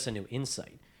 give us a new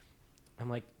insight. I'm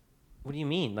like, what do you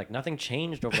mean? Like, nothing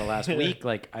changed over the last week.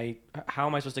 Like, how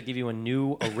am I supposed to give you a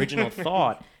new original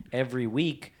thought every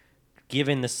week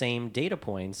given the same data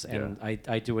points? And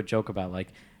I do a joke about,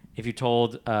 like, if you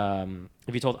told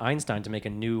Einstein to make a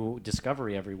new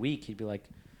discovery every week, he'd be like,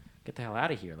 get the hell out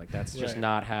of here. Like, that's just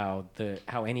not how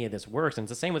any of this works. And it's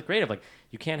the same with creative. Like,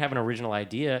 you can't have an original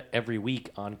idea every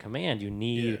week on command. You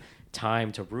need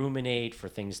time to ruminate, for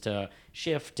things to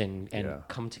shift and Yeah.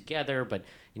 come together. But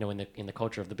in the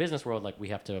culture of the business world, like we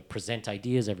have to present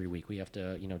ideas every week. We have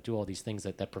to do all these things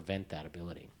that prevent that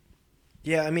ability.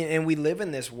 Yeah, I mean, and we live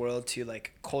in this world too,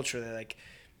 like culture that, like,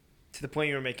 to the point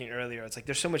you were making earlier, it's like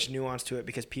there's so much nuance to it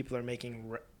because people are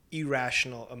making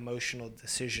irrational emotional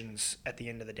decisions at the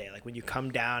end of the day. Like when you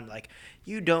come down, like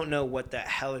you don't know what the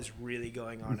hell is really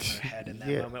going on in their head in that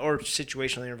moment, or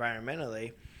situationally,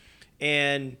 environmentally.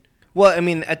 And well, I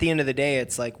mean, at the end of the day,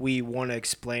 it's like we want to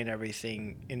explain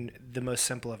everything in the most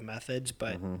simple of methods,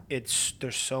 but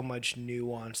there's so much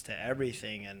nuance to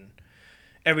everything, and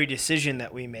every decision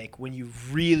that we make, when you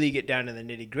really get down to the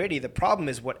nitty gritty, the problem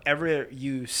is whatever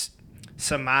you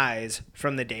surmise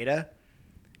from the data,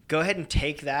 go ahead and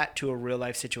take that to a real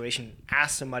life situation.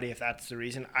 Ask somebody if that's the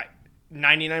reason.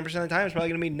 99% of the time, it's probably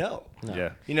going to be no.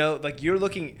 Yeah. Like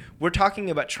we're talking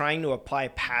about trying to apply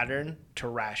pattern to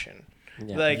ration.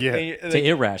 Yeah. To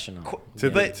irrational.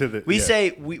 We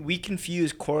say we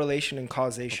confuse correlation and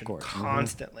causation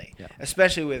constantly,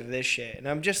 especially with this shit. And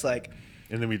I'm just like,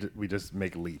 and then we just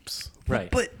make leaps.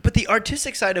 Right. But the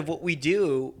artistic side of what we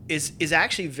do is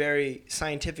actually very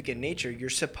scientific in nature. You're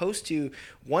supposed to,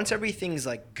 once everything's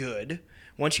like good,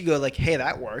 once you go like, hey,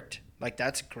 that worked, like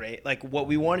that's great. Like what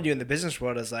we want to do in the business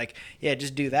world is like, yeah,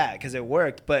 just do that because it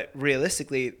worked. But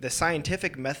realistically, the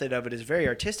scientific method of it is very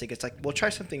artistic. It's like, we'll try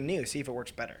something new, see if it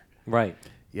works better. Right.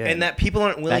 Yeah. And that people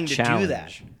aren't willing to do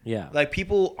that. Yeah. Like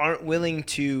people aren't willing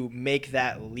to make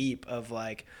that leap of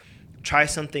like, try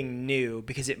something new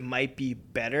because it might be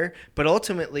better. But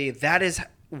ultimately, that is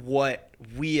what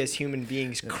we as human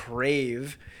beings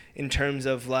crave in terms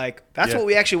of like, that's what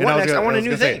we actually want next. I want a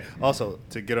new thing. Also,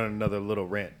 to get on another little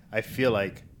rant, I feel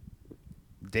like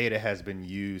data has been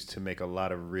used to make a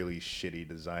lot of really shitty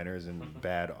designers and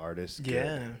bad artists good.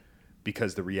 Yeah.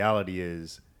 Because the reality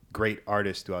is, great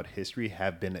artists throughout history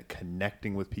have been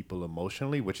connecting with people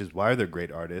emotionally, which is why they're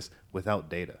great artists without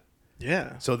data.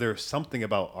 Yeah. So there's something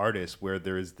about artists where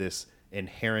there is this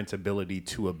inherent ability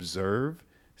to observe,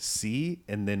 see,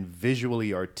 and then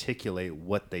visually articulate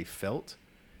what they felt,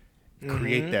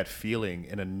 create that feeling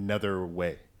in another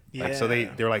way. Yeah. Like, so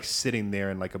they're like sitting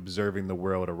there and like observing the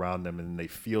world around them, and they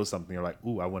feel something. They're like,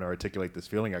 ooh, I want to articulate this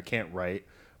feeling. I can't write,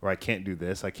 or I can't do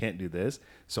this. I can't do this.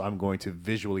 So I'm going to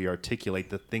visually articulate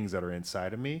the things that are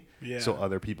inside of me so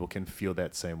other people can feel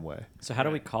that same way. So how do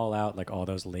we call out like all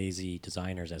those lazy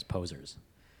designers as posers?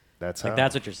 That's like how.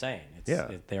 that's what you're saying.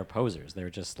 They're posers. They're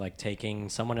just like taking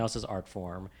someone else's art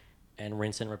form and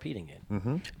rinse and repeating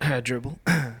it. Dribble.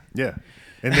 Yeah.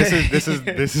 And this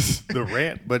is the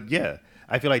rant, but yeah,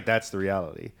 I feel like that's the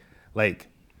reality. Like,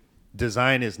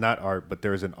 design is not art, but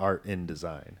there's an art in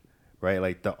design, right?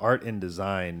 Like, the art in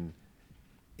design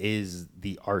is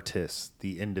the artist,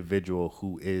 the individual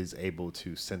who is able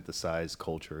to synthesize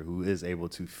culture, who is able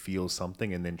to feel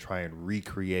something and then try and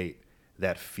recreate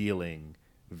that feeling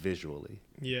visually.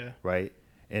 Yeah. Right?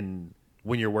 And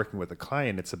when you're working with a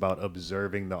client, it's about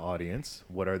observing the audience.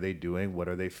 What are they doing? What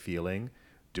are they feeling?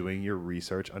 Doing your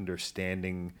research,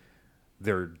 understanding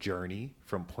their journey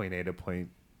from point A to point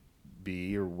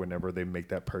B, or whenever they make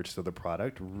that purchase of the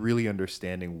product, really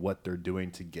understanding what they're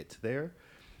doing to get to there,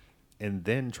 and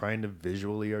then trying to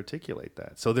visually articulate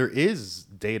that. So there is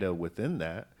data within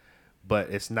that, but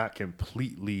it's not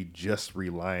completely just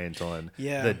reliant on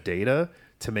the data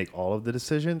to make all of the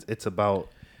decisions. It's about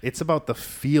the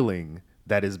feeling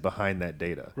that is behind that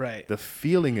data. Right. The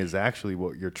feeling is actually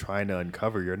what you're trying to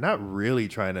uncover. You're not really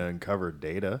trying to uncover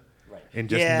data and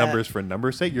just numbers for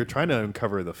numbers' sake. You're trying to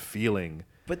uncover the feeling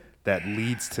that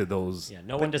leads to those. Yeah,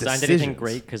 no one designed anything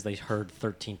great because they heard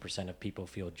 13% of people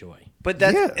feel joy. But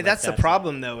that's the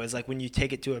problem, though, is like when you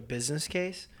take it to a business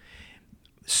case,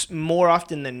 more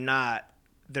often than not,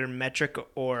 they're metric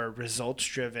or results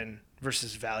driven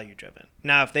versus value driven.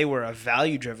 Now, if they were a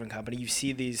value driven company, you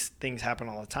see these things happen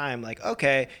all the time. Like,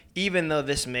 okay, even though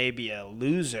this may be a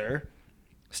loser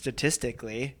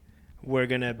statistically, we're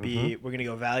gonna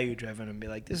go value driven and be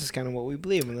like, this is kind of what we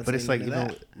believe. And but it's like,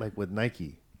 like with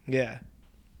Nike. Yeah.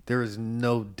 There is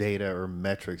no data or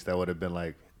metrics that would have been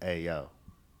like, hey, yo,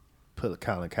 put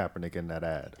Colin Kaepernick in that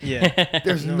ad. Yeah.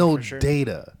 There's no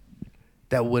data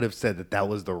that would have said that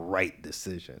was the right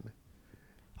decision.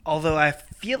 Although I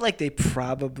feel like they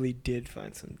probably did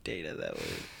find some data that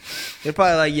was... They're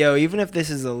probably like, yo, even if this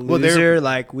is a loser,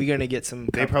 like, we're going to get some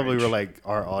coverage. They probably were like,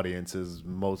 our audience is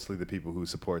mostly the people who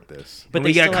support this. But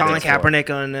we got Colin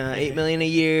Kaepernick on $8 million a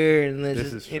year. And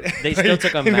this is true. They still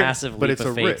took a massive leap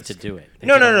of faith to do it.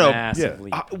 No.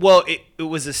 Leap. Well, it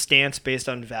was a stance based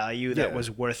on value that was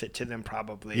worth it to them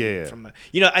probably. Yeah.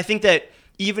 I think that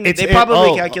Even It's- they probably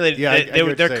oh, calculated yeah, I that get what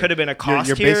you're there saying. could have been a cost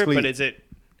You're here, basically- but is it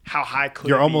how high could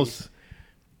You're it be? almost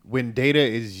when data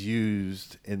is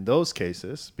used in those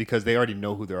cases, because they already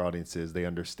know who their audience is, they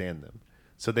understand them.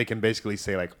 So they can basically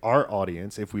say, like, our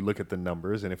audience, if we look at the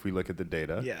numbers and if we look at the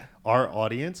data, Yeah. our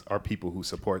audience are people who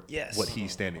support Yes. what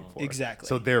he's standing for. Exactly.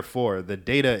 So therefore, the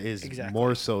data is Exactly.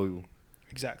 more so,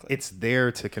 Exactly. it's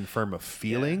there to confirm a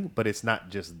feeling, Yeah. but it's not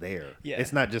just there. Yeah.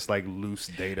 It's not just like loose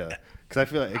data. Because I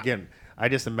feel like, again, I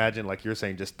just imagine, like you're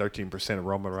saying, just 13%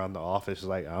 roaming around the office,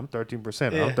 like, I'm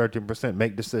 13%, Yeah. I'm 13%,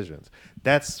 make decisions.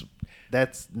 That's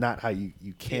not how you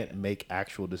can't make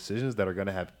actual decisions that are going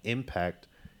to have impact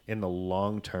in the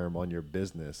long term on your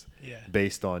business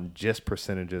based on just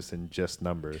percentages and just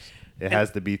numbers. It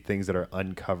has to be things that are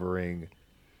uncovering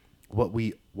what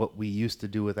we used to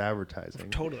do with advertising.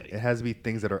 Totally. It has to be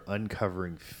things that are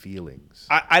uncovering feelings.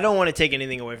 I don't want to take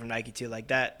anything away from Nike too, like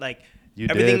that, like You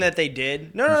everything did. that they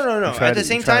did. No. You tried At the to-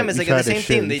 same you tried- time, it's you like at the tried to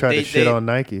same team. shit- you tried to shit on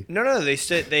Nike. No, they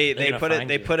stood. They gonna put it. find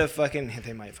They you. put a fucking.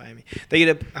 They might find me. They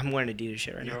get a. I'm wearing Adidas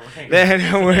shit right You're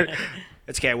now. wearing-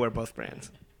 It's okay. I wear both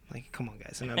brands. Like, come on,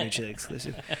 guys. I'm not mutually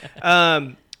exclusive.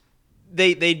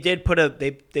 They did put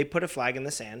they put a flag in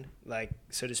the sand, like,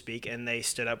 so to speak, and they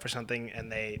stood up for something,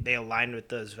 and they aligned with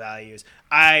those values.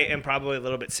 I am probably a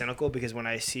little bit cynical because when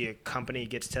I see a company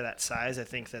gets to that size, I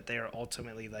think that they are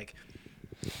ultimately like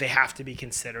they have to be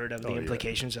considerate of the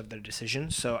implications of their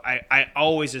decisions. So I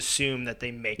always assume that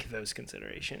they make those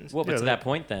considerations. Well, but Yeah, to that- that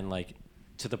point, then, like,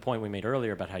 to the point we made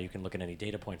earlier about how you can look at any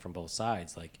data point from both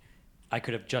sides, like, I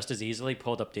could have just as easily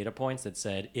pulled up data points that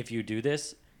said, if you do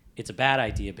this, it's a bad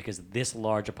idea because this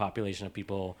large a population of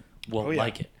people won't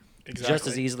like it. Exactly. Just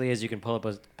as easily as you can pull up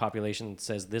a population that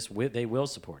says they will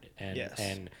support it. And, Yes.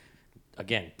 and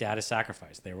again, data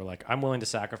sacrifice. They were like, I'm willing to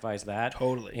sacrifice that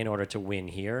Totally. in order to win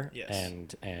here. Yes.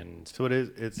 And So it is.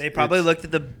 It's They probably it's- looked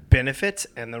at the benefits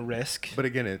and the risk. But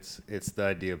again, it's the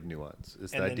idea of nuance.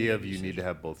 It's the And then idea you of you use need it. to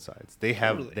have both sides. They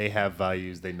have Totally.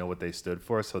 values. They know what they stood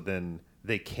for. So then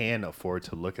they can afford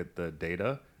to look at the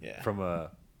data from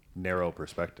a narrow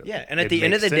perspective. Yeah, and at It the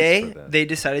end of the makes sense day, for them. they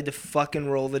decided to fucking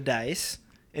roll the dice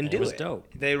and And do it was it.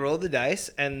 dope. They rolled the dice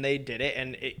and they did it,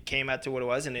 and it came out to what it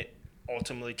was, and it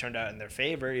ultimately turned out in their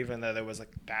favor, even though there was like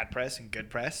bad press and good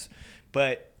press.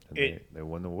 But And they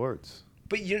won the awards.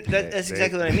 but that's They-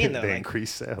 exactly what I mean, though. They Like,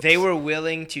 increased sales. they were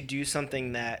willing to do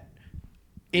something that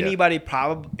anybody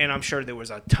probably, and I'm sure there was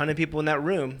a ton of people in that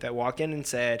room that walked in and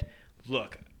said,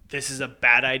 look, this is a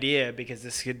bad idea because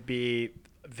this could be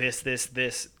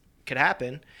this could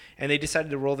happen. And they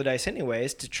decided to roll the dice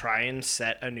anyways to try and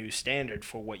set a new standard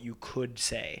for what you could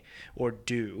say or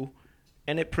do.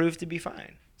 And it proved to be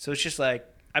fine. So it's just like,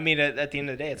 I mean, at the end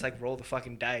of the day, it's like roll the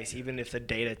fucking dice, even if the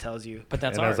data tells you. But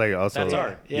that's And I art. was like, also- that's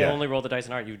art. Yeah. You only roll the dice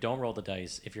in art. You don't roll the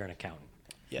dice if you're an accountant.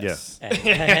 Yes. And, and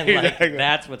like, Exactly.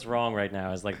 that's what's wrong right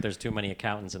now is like there's too many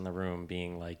accountants in the room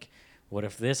being like, what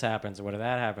if this happens? What if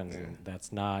that happens? And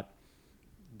that's not.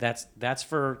 That's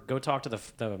for go talk to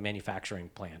the manufacturing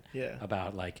plant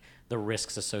about like the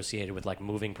risks associated with like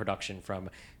moving production from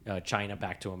China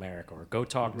back to America, or go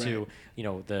talk to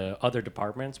the other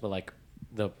departments, but like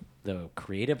the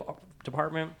creative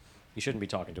department, you shouldn't be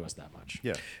talking to us that much.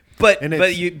 Yeah. But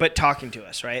And but talking to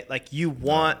us, right? Like you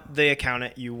want the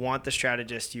accountant, you want the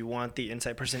strategist, you want the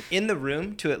insight person in the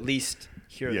room to at least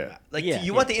hear them out. Like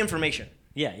you want the information.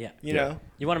 Yeah. You know?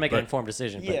 You want to make an informed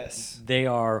decision, but Yes. they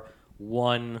are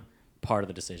one part of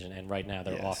the decision, and right now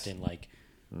they're Yes. often like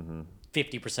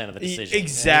 50% of the decision.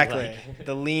 Exactly. Like-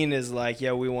 The lean is like,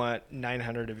 yeah, we want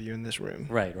 900 of you in this room.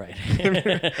 right.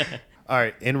 All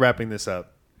right. In wrapping this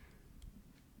up,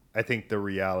 I think the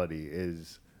reality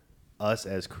is us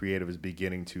as creatives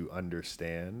beginning to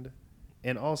understand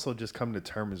and also just come to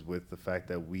terms with the fact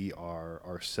that we are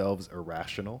ourselves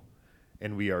irrational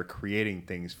and we are creating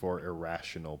things for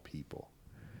irrational people.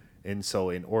 And so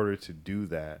in order to do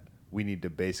that, we need to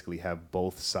basically have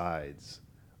both sides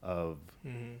of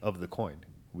the coin.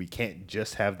 We can't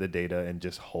just have the data and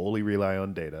just wholly rely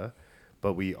on data,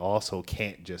 but we also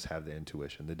can't just have the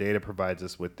intuition. The data provides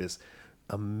us with this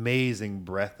amazing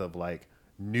breadth of like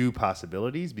new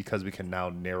possibilities because we can now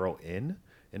narrow in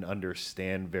and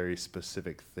understand very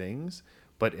specific things.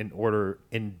 But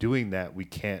in doing that, we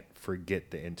can't forget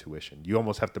the intuition. You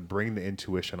almost have to bring the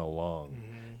intuition along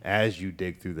as you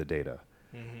dig through the data.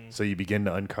 So you begin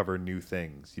to uncover new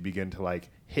things. You begin to like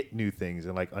hit new things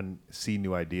and like see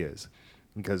new ideas.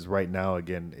 Because right now,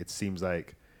 again, it seems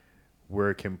like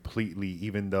we're completely,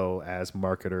 even though as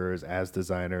marketers, as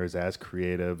designers, as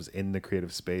creatives in the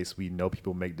creative space, we know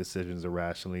people make decisions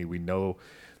irrationally. We know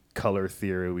color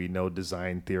theory. We know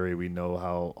design theory. We know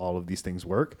how all of these things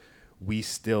work. We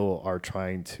still are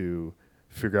trying to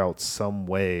figure out some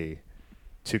way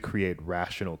to create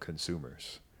rational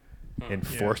consumers and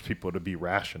force people to be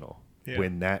rational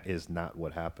when that is not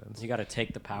what happens. You got to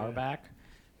take the power back,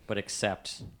 but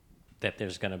accept that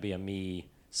there's going to be a me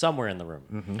somewhere in the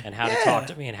room and how to talk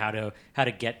to me and how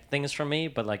to get things from me.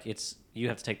 But like you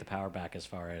have to take the power back as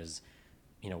far as,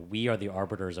 we are the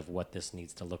arbiters of what this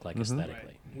needs to look like aesthetically.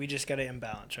 Right. We just got to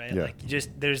imbalance, right? Yeah. Like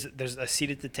there's a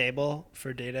seat at the table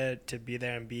for data to be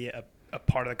there and be a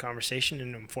part of the conversation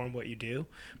and inform what you do,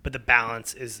 but the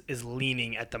balance is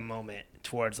leaning at the moment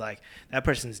towards like that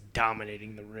person's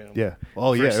dominating the room. Yeah.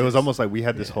 Oh yeah. It was almost like we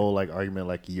had this whole like argument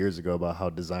like years ago about how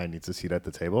design needs a seat at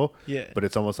the table. Yeah. But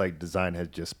it's almost like design has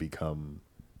just become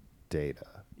data.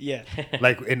 Yeah.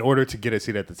 Like in order to get a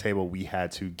seat at the table, we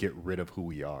had to get rid of who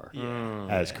we are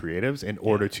as creatives in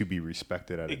order to be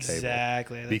respected at a table.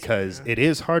 Exactly. Because it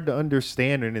is hard to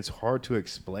understand and it's hard to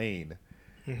explain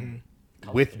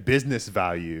with business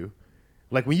value.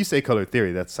 Like when you say color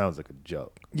theory, that sounds like a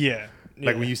joke. Yeah.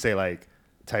 Like when you say like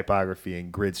typography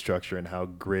and grid structure and how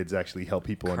grids actually help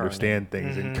people understand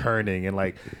things and kerning, and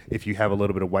like if you have a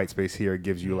little bit of white space here, it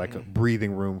gives you like a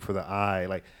breathing room for the eye.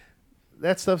 Like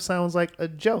that stuff sounds like a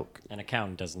joke. An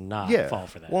accountant does not fall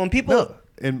for that. Well, and people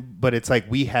but it's like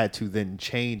we had to then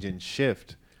change and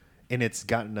shift, and it's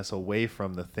gotten us away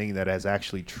from the thing that has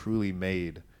actually truly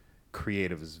made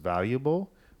creatives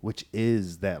valuable, which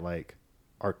is that like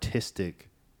artistic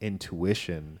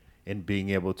intuition and being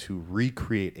able to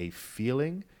recreate a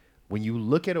feeling. When you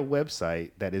look at a website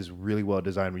that is really well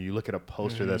designed, when you look at a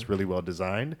poster that's really well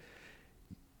designed,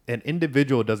 an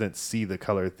individual doesn't see the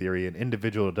color theory. An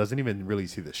individual doesn't even really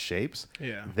see the shapes.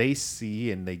 Yeah. They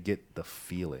see and they get the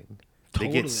feeling.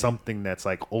 Totally. They get something that's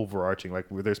like overarching. Like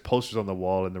where there's posters on the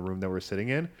wall in the room that we're sitting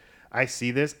in. I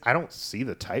see this. I don't see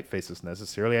the typefaces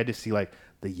necessarily. I just see like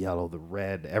the yellow, the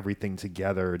red, everything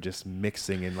together, just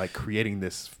mixing and like creating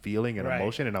this feeling and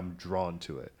emotion, and I'm drawn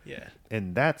to it. Yeah.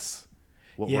 And that's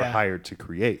what we're hired to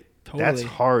create. Totally. That's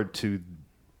hard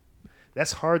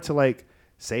to like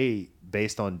say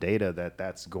based on data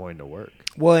that's going to work.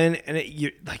 Well,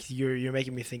 you're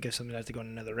making me think of something. I have to go on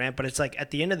another rant, but it's like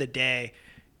at the end of the day,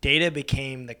 data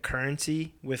became the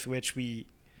currency with which we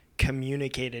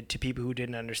communicated to people who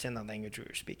didn't understand the language we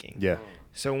were speaking. Yeah.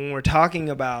 So when we're talking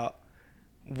about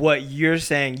what you're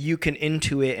saying, you can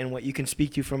intuit and what you can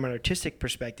speak to from an artistic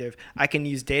perspective, I can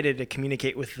use data to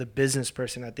communicate with the business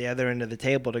person at the other end of the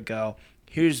table to go,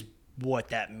 here's what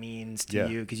that means to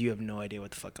you, because you have no idea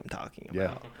what the fuck I'm talking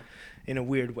about in a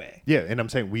weird way. Yeah, and I'm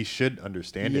saying we should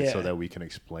understand it so that we can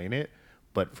explain it,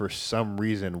 but for some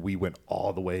reason we went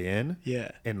all the way in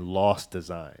and lost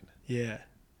design. Yeah.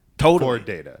 Totally. For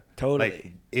data. Totally.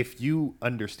 Like, if you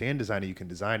understand design and you can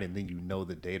design it and then you know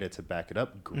the data to back it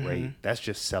up, great. That's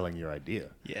just selling your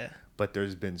idea. Yeah. But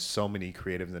there's been so many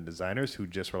creatives and designers who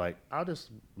just were like, I'll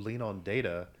just lean on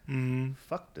data.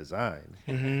 Fuck design.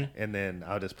 And then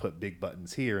I'll just put big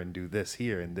buttons here and do this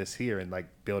here and this here and like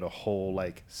build a whole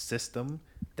like system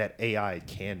that AI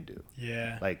can do.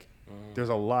 Yeah. Like, there's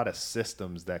a lot of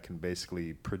systems that can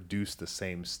basically produce the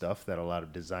same stuff that a lot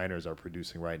of designers are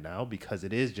producing right now, because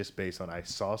it is just based on I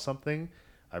saw something,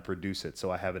 I produce it.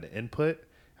 So I have an input,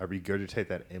 I regurgitate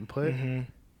that input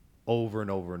over and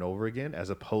over and over again, as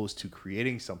opposed to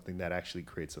creating something that actually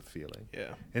creates a feeling.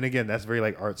 Yeah. And again, that's very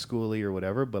like art schooly or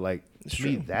whatever, but like to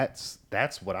me, that's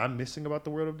what I'm missing about the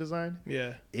world of design.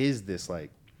 Yeah. Is this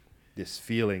like this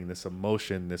feeling, this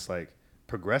emotion, this like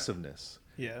progressiveness.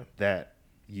 Yeah. That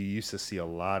you used to see a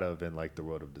lot of in like the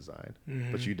world of design,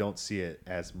 but you don't see it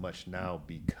as much now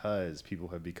because people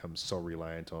have become so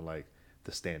reliant on like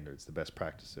the standards, the best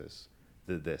practices,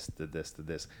 the this,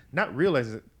 not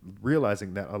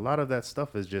realizing that a lot of that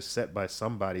stuff is just set by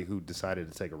somebody who decided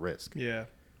to take a risk. Yeah.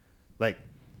 Like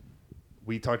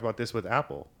we talked about this with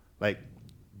Apple, like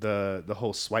the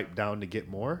whole swipe down to get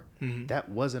more, that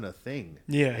wasn't a thing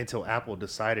until Apple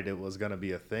decided it was going to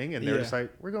be a thing, and they're just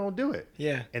like, we're going to do it.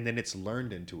 Yeah. And then it's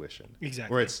learned intuition.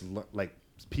 Exactly. Where it's like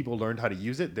people learned how to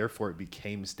use it, therefore it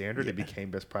became standard, it became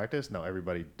best practice. Now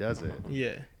everybody does it.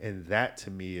 Yeah. And that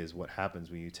to me is what happens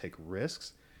when you take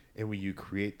risks and when you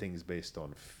create things based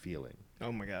on feeling.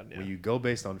 Oh my God. Yeah. When you go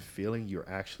based on feeling, you're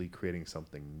actually creating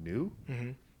something new.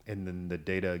 And then the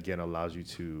data again allows you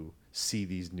to see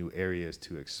these new areas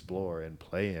to explore and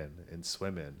play in and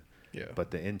swim in. Yeah.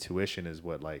 But the intuition is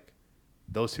what, like,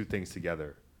 those two things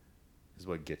together is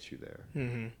what gets you there.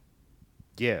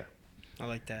 Yeah. I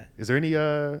like that. Is there any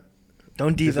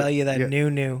don't devalue that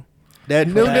new. That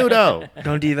new though.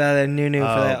 Don't devalue that new for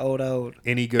that old.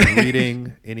 Any good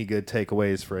reading, any good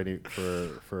takeaways for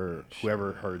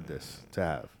whoever heard this to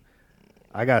have?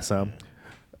 I got some.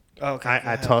 Oh, okay.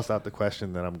 I tossed out the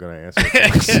question that I'm going to answer for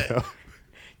myself.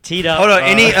 Teed up. Hold on.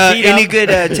 Any up. good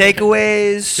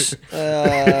takeaways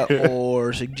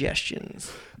or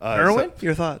suggestions? Erwin,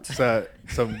 your thoughts? So,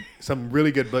 some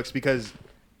really good books, because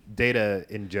data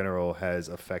in general has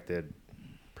affected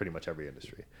pretty much every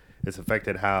industry. It's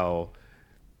affected how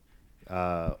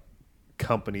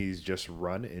companies just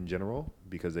run in general,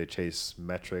 because they chase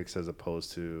metrics as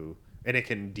opposed to, and it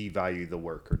can devalue the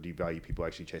work or devalue people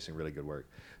actually chasing really good work.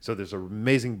 So there's an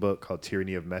amazing book called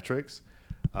Tyranny of Metrics.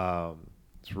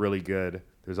 It's really good.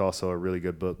 There's also a really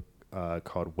good book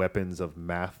called Weapons of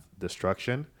Math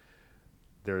Destruction.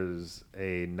 There's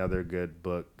another good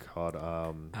book called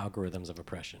Algorithms of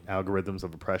Oppression. Algorithms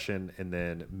of Oppression, and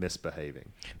then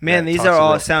Misbehaving. Man, That these talks are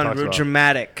all about- sound talks about-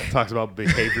 dramatic. Talks about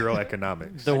behavioral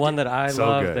economics. The one that I So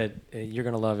love good. that you're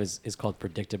going to love is called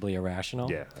Predictably Irrational.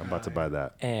 Yeah, I'm about to buy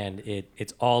that. And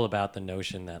it's all about the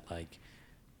notion that, like,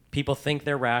 people think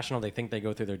they're rational. They think they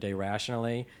go through their day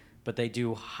rationally, but they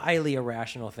do highly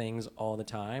irrational things all the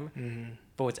time. Mm-hmm.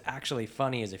 But what's actually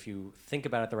funny is if you think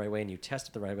about it the right way and you test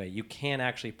it the right way, you can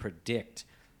actually predict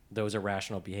those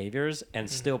irrational behaviors and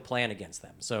still plan against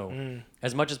them. So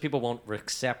as much as people won't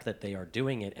accept that they are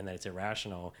doing it and that it's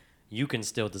irrational, you can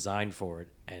still design for it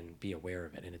and be aware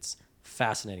of it. And it's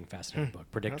fascinating book.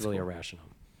 Predictably cool. Irrational.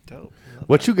 Dope.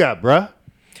 What you got, bruh?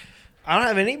 I don't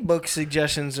have any book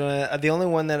suggestions. The only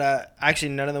one that actually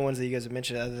none of the ones that you guys have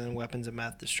mentioned other than Weapons of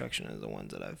Math Destruction are the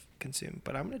ones that I've consumed.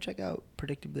 But I'm going to check out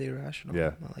Predictably Irrational.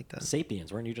 Yeah. I like that.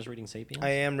 Sapiens. Weren't you just reading Sapiens? I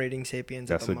am reading Sapiens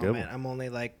That's at the a good moment. one. I'm only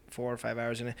like 4 or 5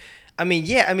 hours in it. Are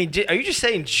you just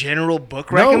saying general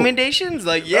book No. recommendations?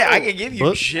 Like, yeah, I can give you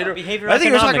Book- general. Behavioral I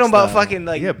think you're talking economics, about though. fucking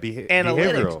like Yeah,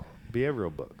 analytics.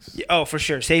 behavioral books. Yeah, oh, for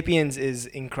sure. Sapiens is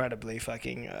incredibly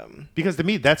fucking Because to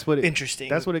me, that's what interesting.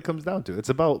 That's what it comes down to. It's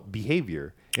about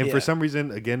behavior, and Yeah. for some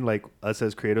reason, again, like us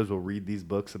as creators, will read these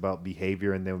books about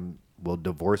behavior, and then we'll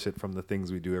divorce it from the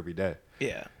things we do every day.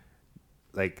 Yeah.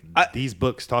 Like these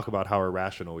books talk about how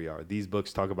irrational we are. These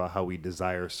books talk about how we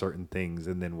desire certain things,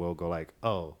 and then we'll go like,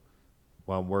 oh,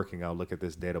 while I'm working, I'll look at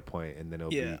this data point, and then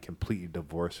it'll Yeah. be completely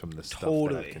divorced from the stuff that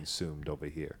Totally. I've consumed over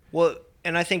here. Well,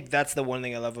 and I think that's the one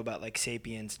thing I love about like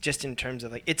Sapiens, just in terms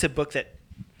of like it's a book that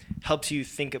helps you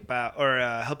think about or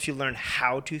helps you learn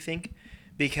how to think,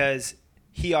 because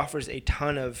he offers a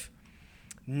ton of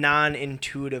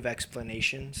non-intuitive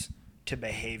explanations to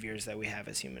behaviors that we have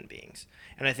as human beings.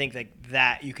 And I think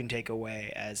that you can take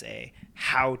away as a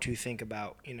how to think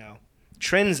about,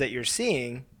 trends that you're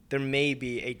seeing. There may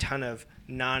be a ton of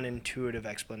non-intuitive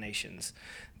explanations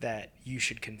that you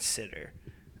should consider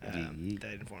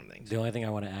that inform things. The only thing I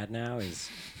want to add now is,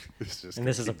 It's just and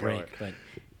this is a gonna break, keep going.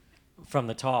 but from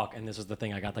the talk, and this was the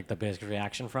thing I got like the biggest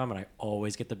reaction from, and I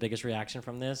always get the biggest reaction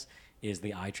from this, is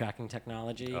the eye tracking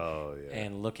technology. Oh, yeah.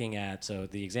 And looking at, so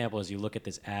the example is you look at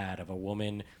this ad of a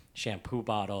woman, shampoo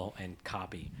bottle, and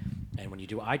copy. And when you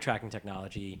do eye tracking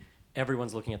technology,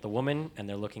 everyone's looking at the woman and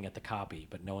they're looking at the copy,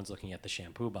 but no one's looking at the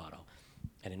shampoo bottle.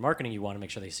 And in marketing, you want to make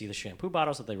sure they see the shampoo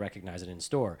bottle so they recognize it in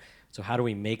store. So how do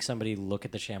we make somebody look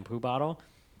at the shampoo bottle?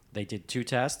 They did 2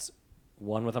 tests,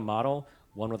 one with a model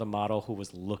who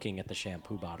was looking at the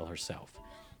shampoo bottle herself.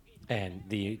 And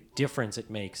the difference it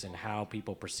makes in how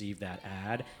people perceive that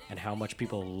ad and how much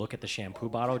people look at the shampoo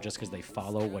bottle just because they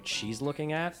follow what she's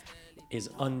looking at is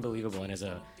unbelievable, and is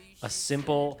a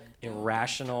simple,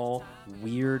 irrational,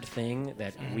 weird thing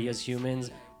that we as humans,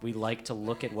 we like to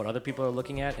look at what other people are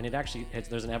looking at, and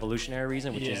there's an evolutionary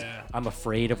reason, which is I'm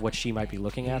afraid of what she might be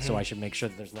looking at, so I should make sure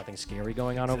that there's nothing scary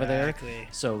going on over there.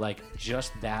 So like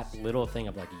just that little thing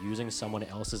of like using someone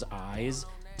else's eyes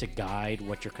to guide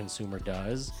what your consumer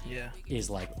does is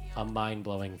like a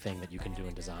mind-blowing thing that you can do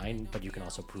in design, but you can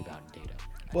also prove out in data.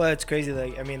 Well, it's crazy.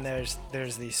 Like, I mean, there's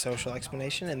the social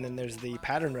explanation, and then there's the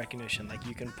pattern recognition. Like,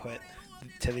 you can put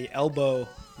to the elbow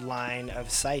line of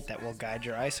sight that will guide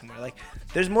your eye somewhere. Like,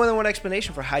 there's more than one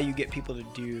explanation for how you get people to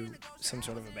do some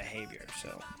sort of a behavior.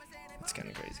 So, it's kind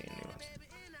of crazy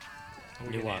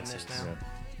and nuanced. Nuances.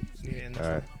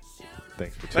 All right.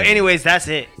 Thanks for tuning But anyways, that's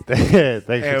it. Thanks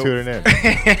for tuning in.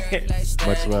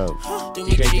 Much love.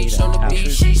 DJ Data. On the beat,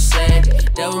 she said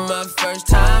that was my first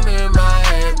time in my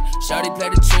head. Shawty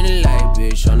played the tune like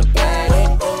bitch on the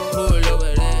bed.